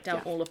like to write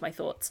down all of my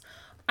thoughts.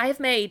 I have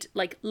made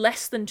like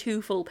less than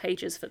 2 full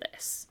pages for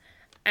this.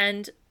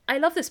 And I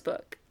love this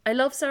book. I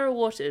love Sarah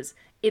Waters.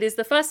 It is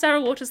the first Sarah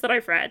Waters that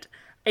I've read.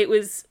 It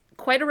was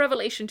quite a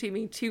revelation to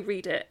me to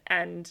read it.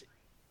 And,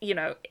 you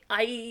know,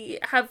 I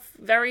have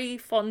very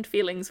fond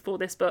feelings for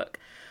this book.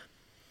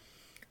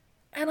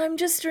 And I'm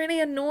just really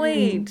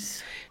annoyed.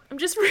 I'm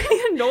just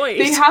really annoyed.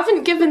 They have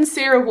not given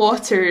Sarah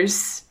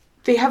Waters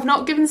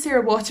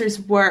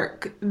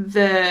work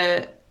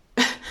the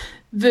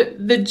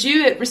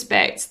due it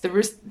respects, the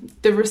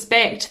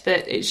respect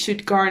that it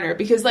should garner.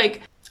 Because,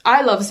 like,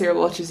 I love Sarah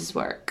Waters'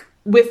 work.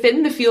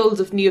 Within the field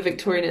of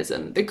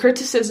neo-Victorianism, the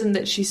criticism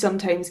that she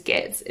sometimes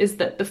gets is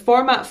that the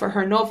format for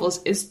her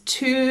novels is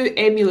too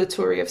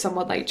emulatory of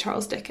someone like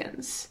Charles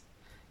Dickens.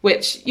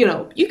 Which, you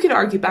know, you could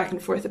argue back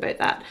and forth about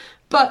that.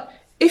 But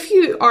if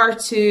you are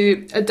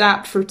to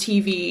adapt for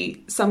TV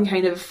some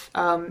kind of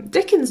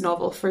Dickens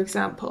novel, for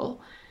example,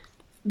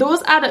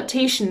 those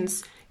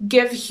adaptations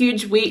give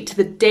huge weight to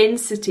the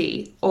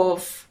density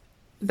of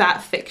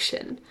that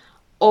fiction.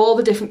 All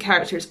the different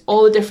characters,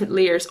 all the different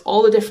layers,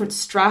 all the different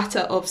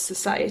strata of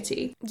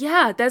society.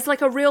 Yeah, there's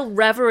like a real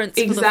reverence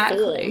for the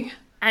form.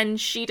 And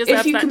she deserves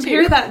that too. If you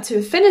compare that to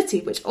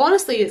Affinity, which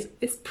honestly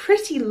is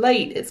pretty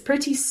light, it's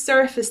pretty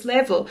surface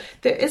level,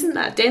 there isn't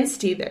that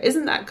density, there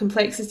isn't that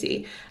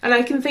complexity. And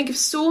I can think of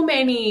so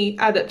many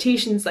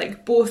adaptations,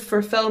 like both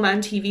for film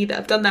and TV, that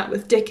have done that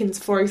with Dickens,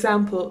 for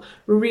example,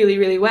 really,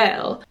 really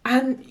well.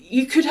 And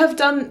you could have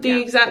done the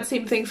exact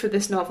same thing for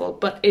this novel,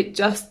 but it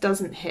just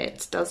doesn't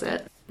hit, does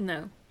it?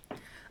 No.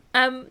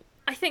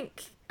 I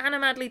think Anna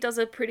Madley does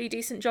a pretty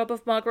decent job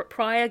of Margaret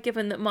Pryor,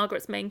 given that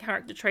Margaret's main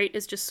character trait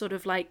is just sort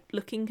of like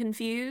looking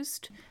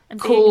confused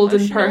and cold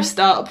and pursed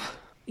up.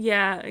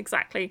 Yeah,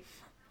 exactly.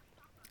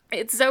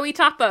 It's Zoe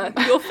Tapper,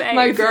 your fave.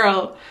 My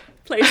girl.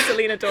 Plays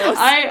Selena Dawes.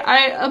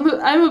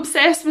 I'm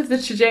obsessed with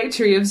the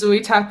trajectory of Zoe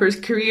Tapper's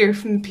career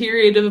from the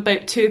period of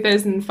about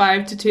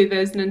 2005 to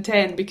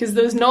 2010, because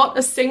there's not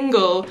a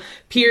single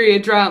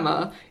period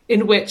drama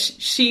in which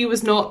she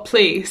was not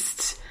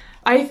placed.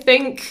 I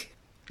think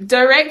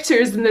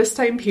directors in this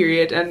time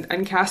period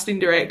and casting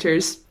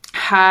directors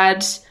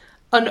had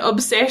an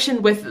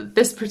obsession with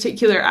this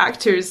particular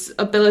actor's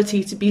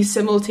ability to be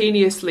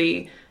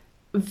simultaneously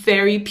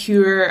very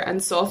pure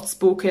and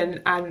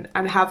soft-spoken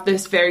and have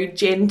this very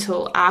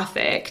gentle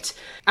affect,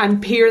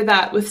 and pair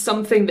that with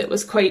something that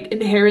was quite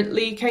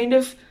inherently kind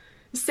of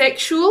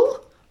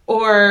sexual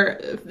or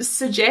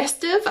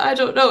suggestive, I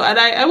don't know. And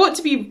I want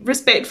to be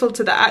respectful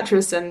to the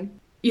actress and,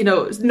 you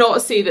know,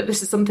 not say that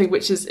this is something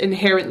which is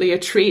inherently a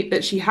trait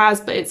that she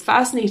has, but it's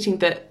fascinating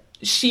that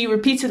she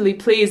repeatedly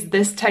plays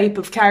this type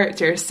of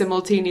character,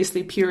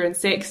 simultaneously pure and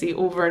sexy,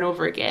 over and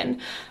over again.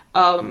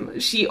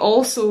 She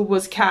also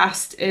was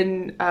cast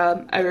in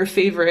our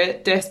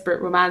favourite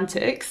Desperate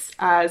Romantics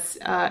as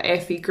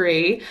Effie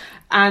Gray,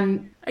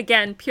 and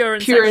again pure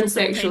and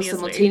sexual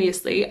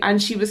simultaneously.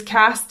 And she was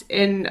cast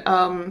in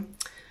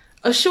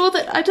a show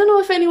that I don't know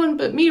if anyone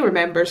but me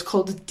remembers,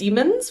 called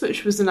Demons,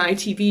 which was an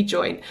ITV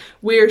joint,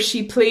 where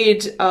she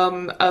played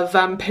a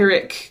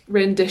vampiric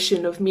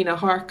rendition of Mina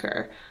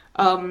Harker,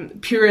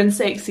 pure and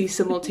sexy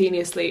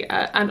simultaneously,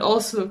 and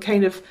also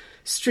kind of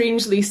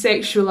strangely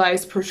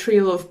sexualized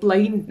portrayal of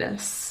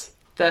blindness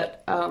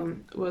that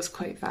was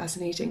quite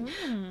fascinating.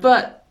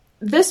 But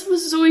this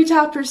was Zoe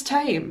Tapper's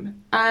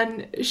time,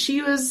 and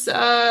she was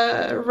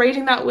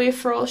riding that wave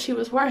for all she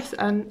was worth,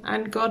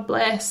 and God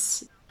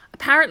bless.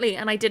 Apparently,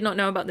 and I did not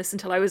know about this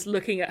until I was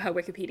looking at her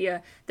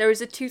Wikipedia, there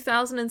is a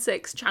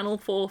 2006 Channel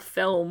 4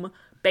 film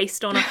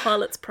based on A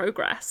Harlot's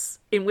Progress,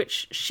 in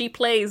which she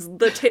plays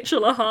the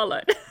titular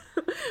harlot,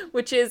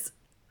 which is,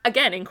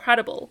 again,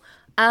 incredible.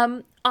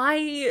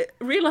 I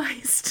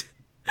realised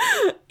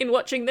in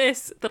watching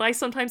this that I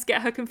sometimes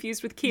get her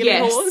confused with Keeley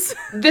Hawes.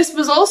 This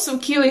was also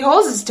Keeley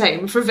Hawes'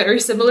 time for very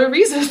similar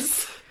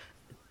reasons.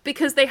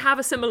 Because they have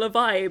a similar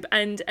vibe,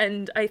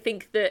 and I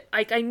think that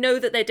I know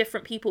that they're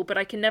different people, but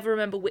I can never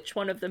remember which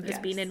one of them has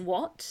been in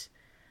what.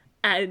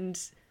 And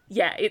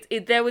yeah,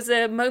 there was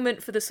a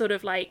moment for the sort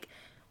of like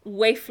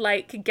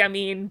waif-like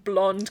gamine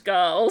blonde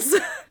girls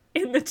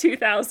in the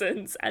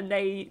 2000s, and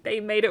they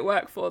made it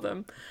work for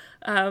them.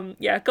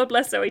 Yeah, God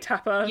bless Zoe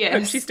Tapper. Yes,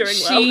 hope she's doing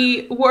well.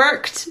 She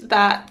worked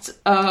that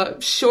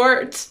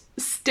short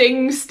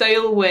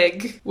Sting-style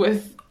wig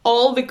with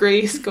all the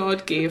grace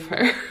God gave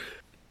her.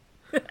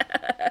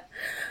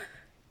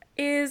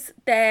 Is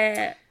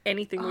there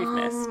anything we've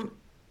missed?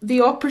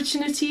 The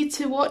opportunity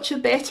to watch a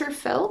better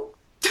film?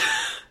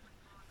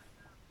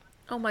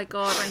 Oh my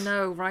god, I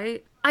know,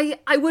 right? I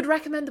would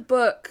recommend the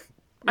book.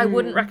 I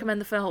wouldn't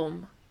recommend the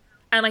film.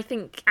 And I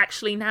think,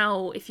 actually,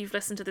 now, if you've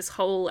listened to this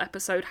whole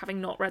episode having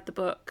not read the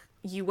book,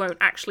 you won't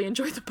actually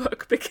enjoy the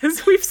book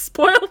because we've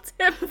spoiled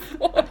it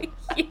for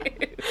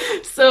you.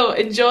 So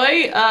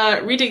enjoy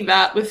reading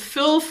that with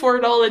full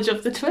foreknowledge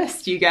of the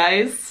twist, you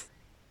guys.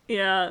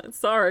 Yeah,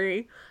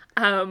 sorry.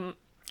 I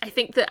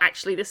think that,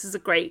 actually, this is a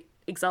great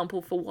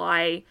example for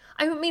why...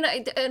 I mean,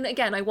 and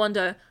again, I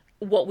wonder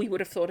what we would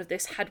have thought of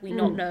this had we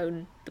not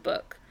known the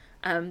book.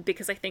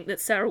 Because I think that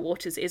Sarah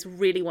Waters is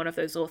really one of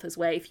those authors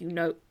where if you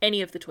know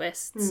any of the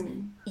twists,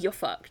 you're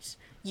fucked.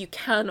 You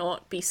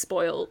cannot be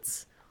spoiled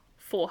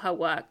for her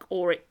work,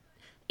 or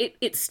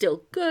it's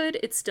still good,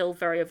 it's still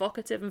very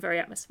evocative and very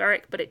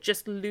atmospheric, but it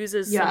just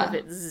loses some of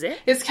its zip.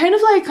 It's kind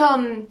of like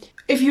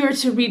if you were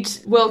to read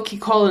Wilkie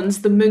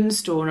Collins' The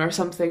Moonstone or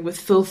something with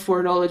full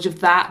foreknowledge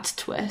of that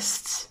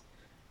twist.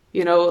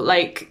 You know,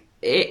 like...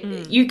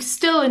 You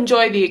still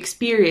enjoy the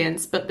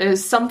experience, but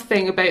there's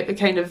something about the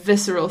kind of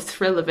visceral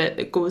thrill of it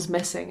that goes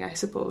missing, I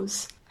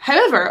suppose.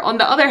 However, on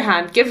the other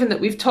hand, given that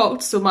we've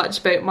talked so much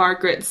about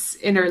Margaret's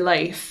inner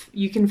life,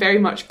 you can very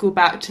much go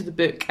back to the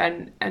book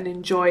and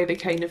enjoy the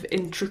kind of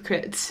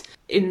intricate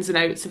ins and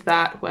outs of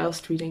that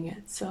whilst reading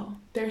it. So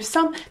there's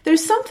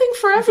something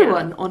for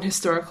everyone on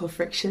Historical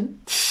Friction.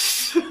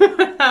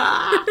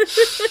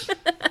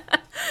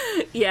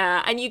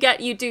 Yeah, and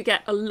you do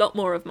get a lot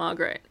more of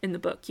Margaret in the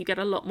book. You get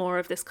a lot more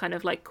of this kind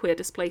of like queer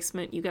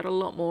displacement. You get a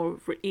lot more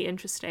really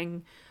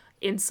interesting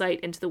insight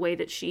into the way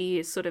that she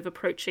is sort of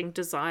approaching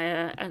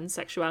desire and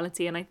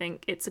sexuality. And I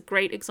think it's a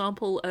great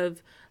example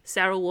of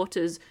Sarah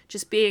Waters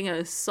just being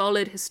a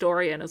solid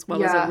historian as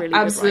well as a really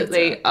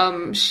absolutely. good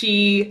writer.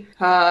 She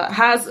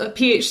has a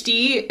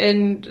PhD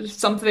in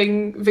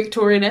something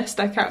Victorianist,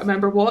 I can't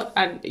remember what,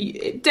 and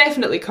it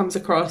definitely comes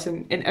across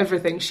in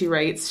everything she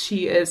writes.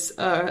 She is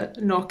a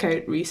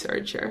knockout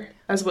researcher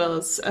as well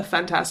as a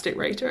fantastic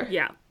writer.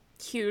 Yeah.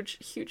 Huge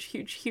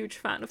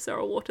fan of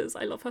Sarah Waters.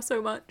 I love her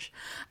so much.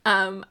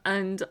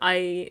 And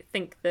I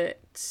think that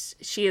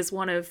she is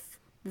one of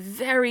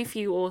very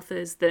few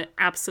authors that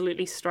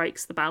absolutely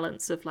strikes the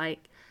balance of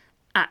like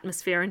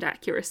atmosphere and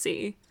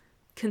accuracy.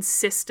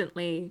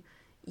 Consistently,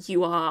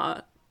 you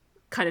are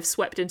kind of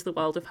swept into the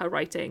world of her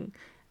writing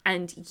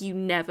and you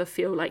never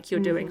feel like you're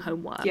doing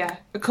homework. Yeah,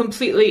 a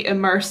completely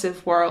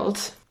immersive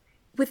world.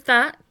 With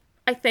that,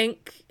 I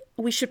think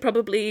we should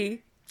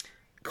probably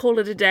call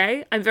it a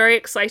day. I'm very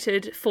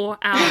excited for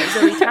our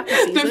Zoe Tapper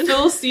season. The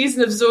full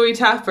season of Zoe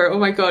Tapper. Oh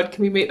my god,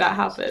 can we make that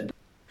happen?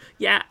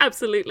 Yeah,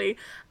 absolutely.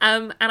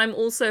 And I'm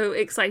also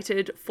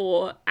excited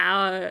for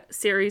our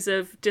series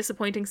of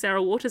disappointing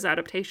Sarah Waters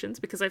adaptations,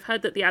 because I've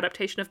heard that the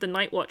adaptation of The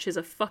Night Watch is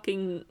a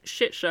fucking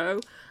shit show.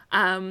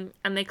 And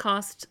they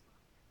cast,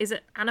 is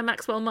it Anna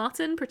Maxwell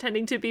Martin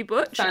pretending to be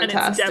Butch?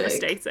 Fantastic. And it's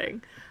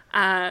devastating.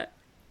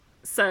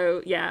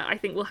 So yeah, I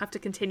think we'll have to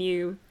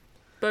continue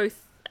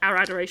both our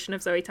adoration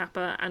of Zoe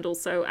Tapper and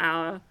also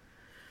our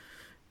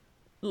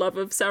love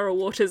of Sarah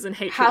Waters and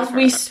hatred of her. Have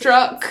we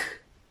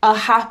struck a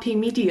happy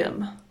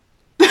medium?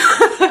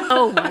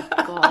 Oh my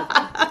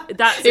god.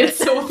 That's It's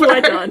it. over.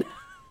 We're done.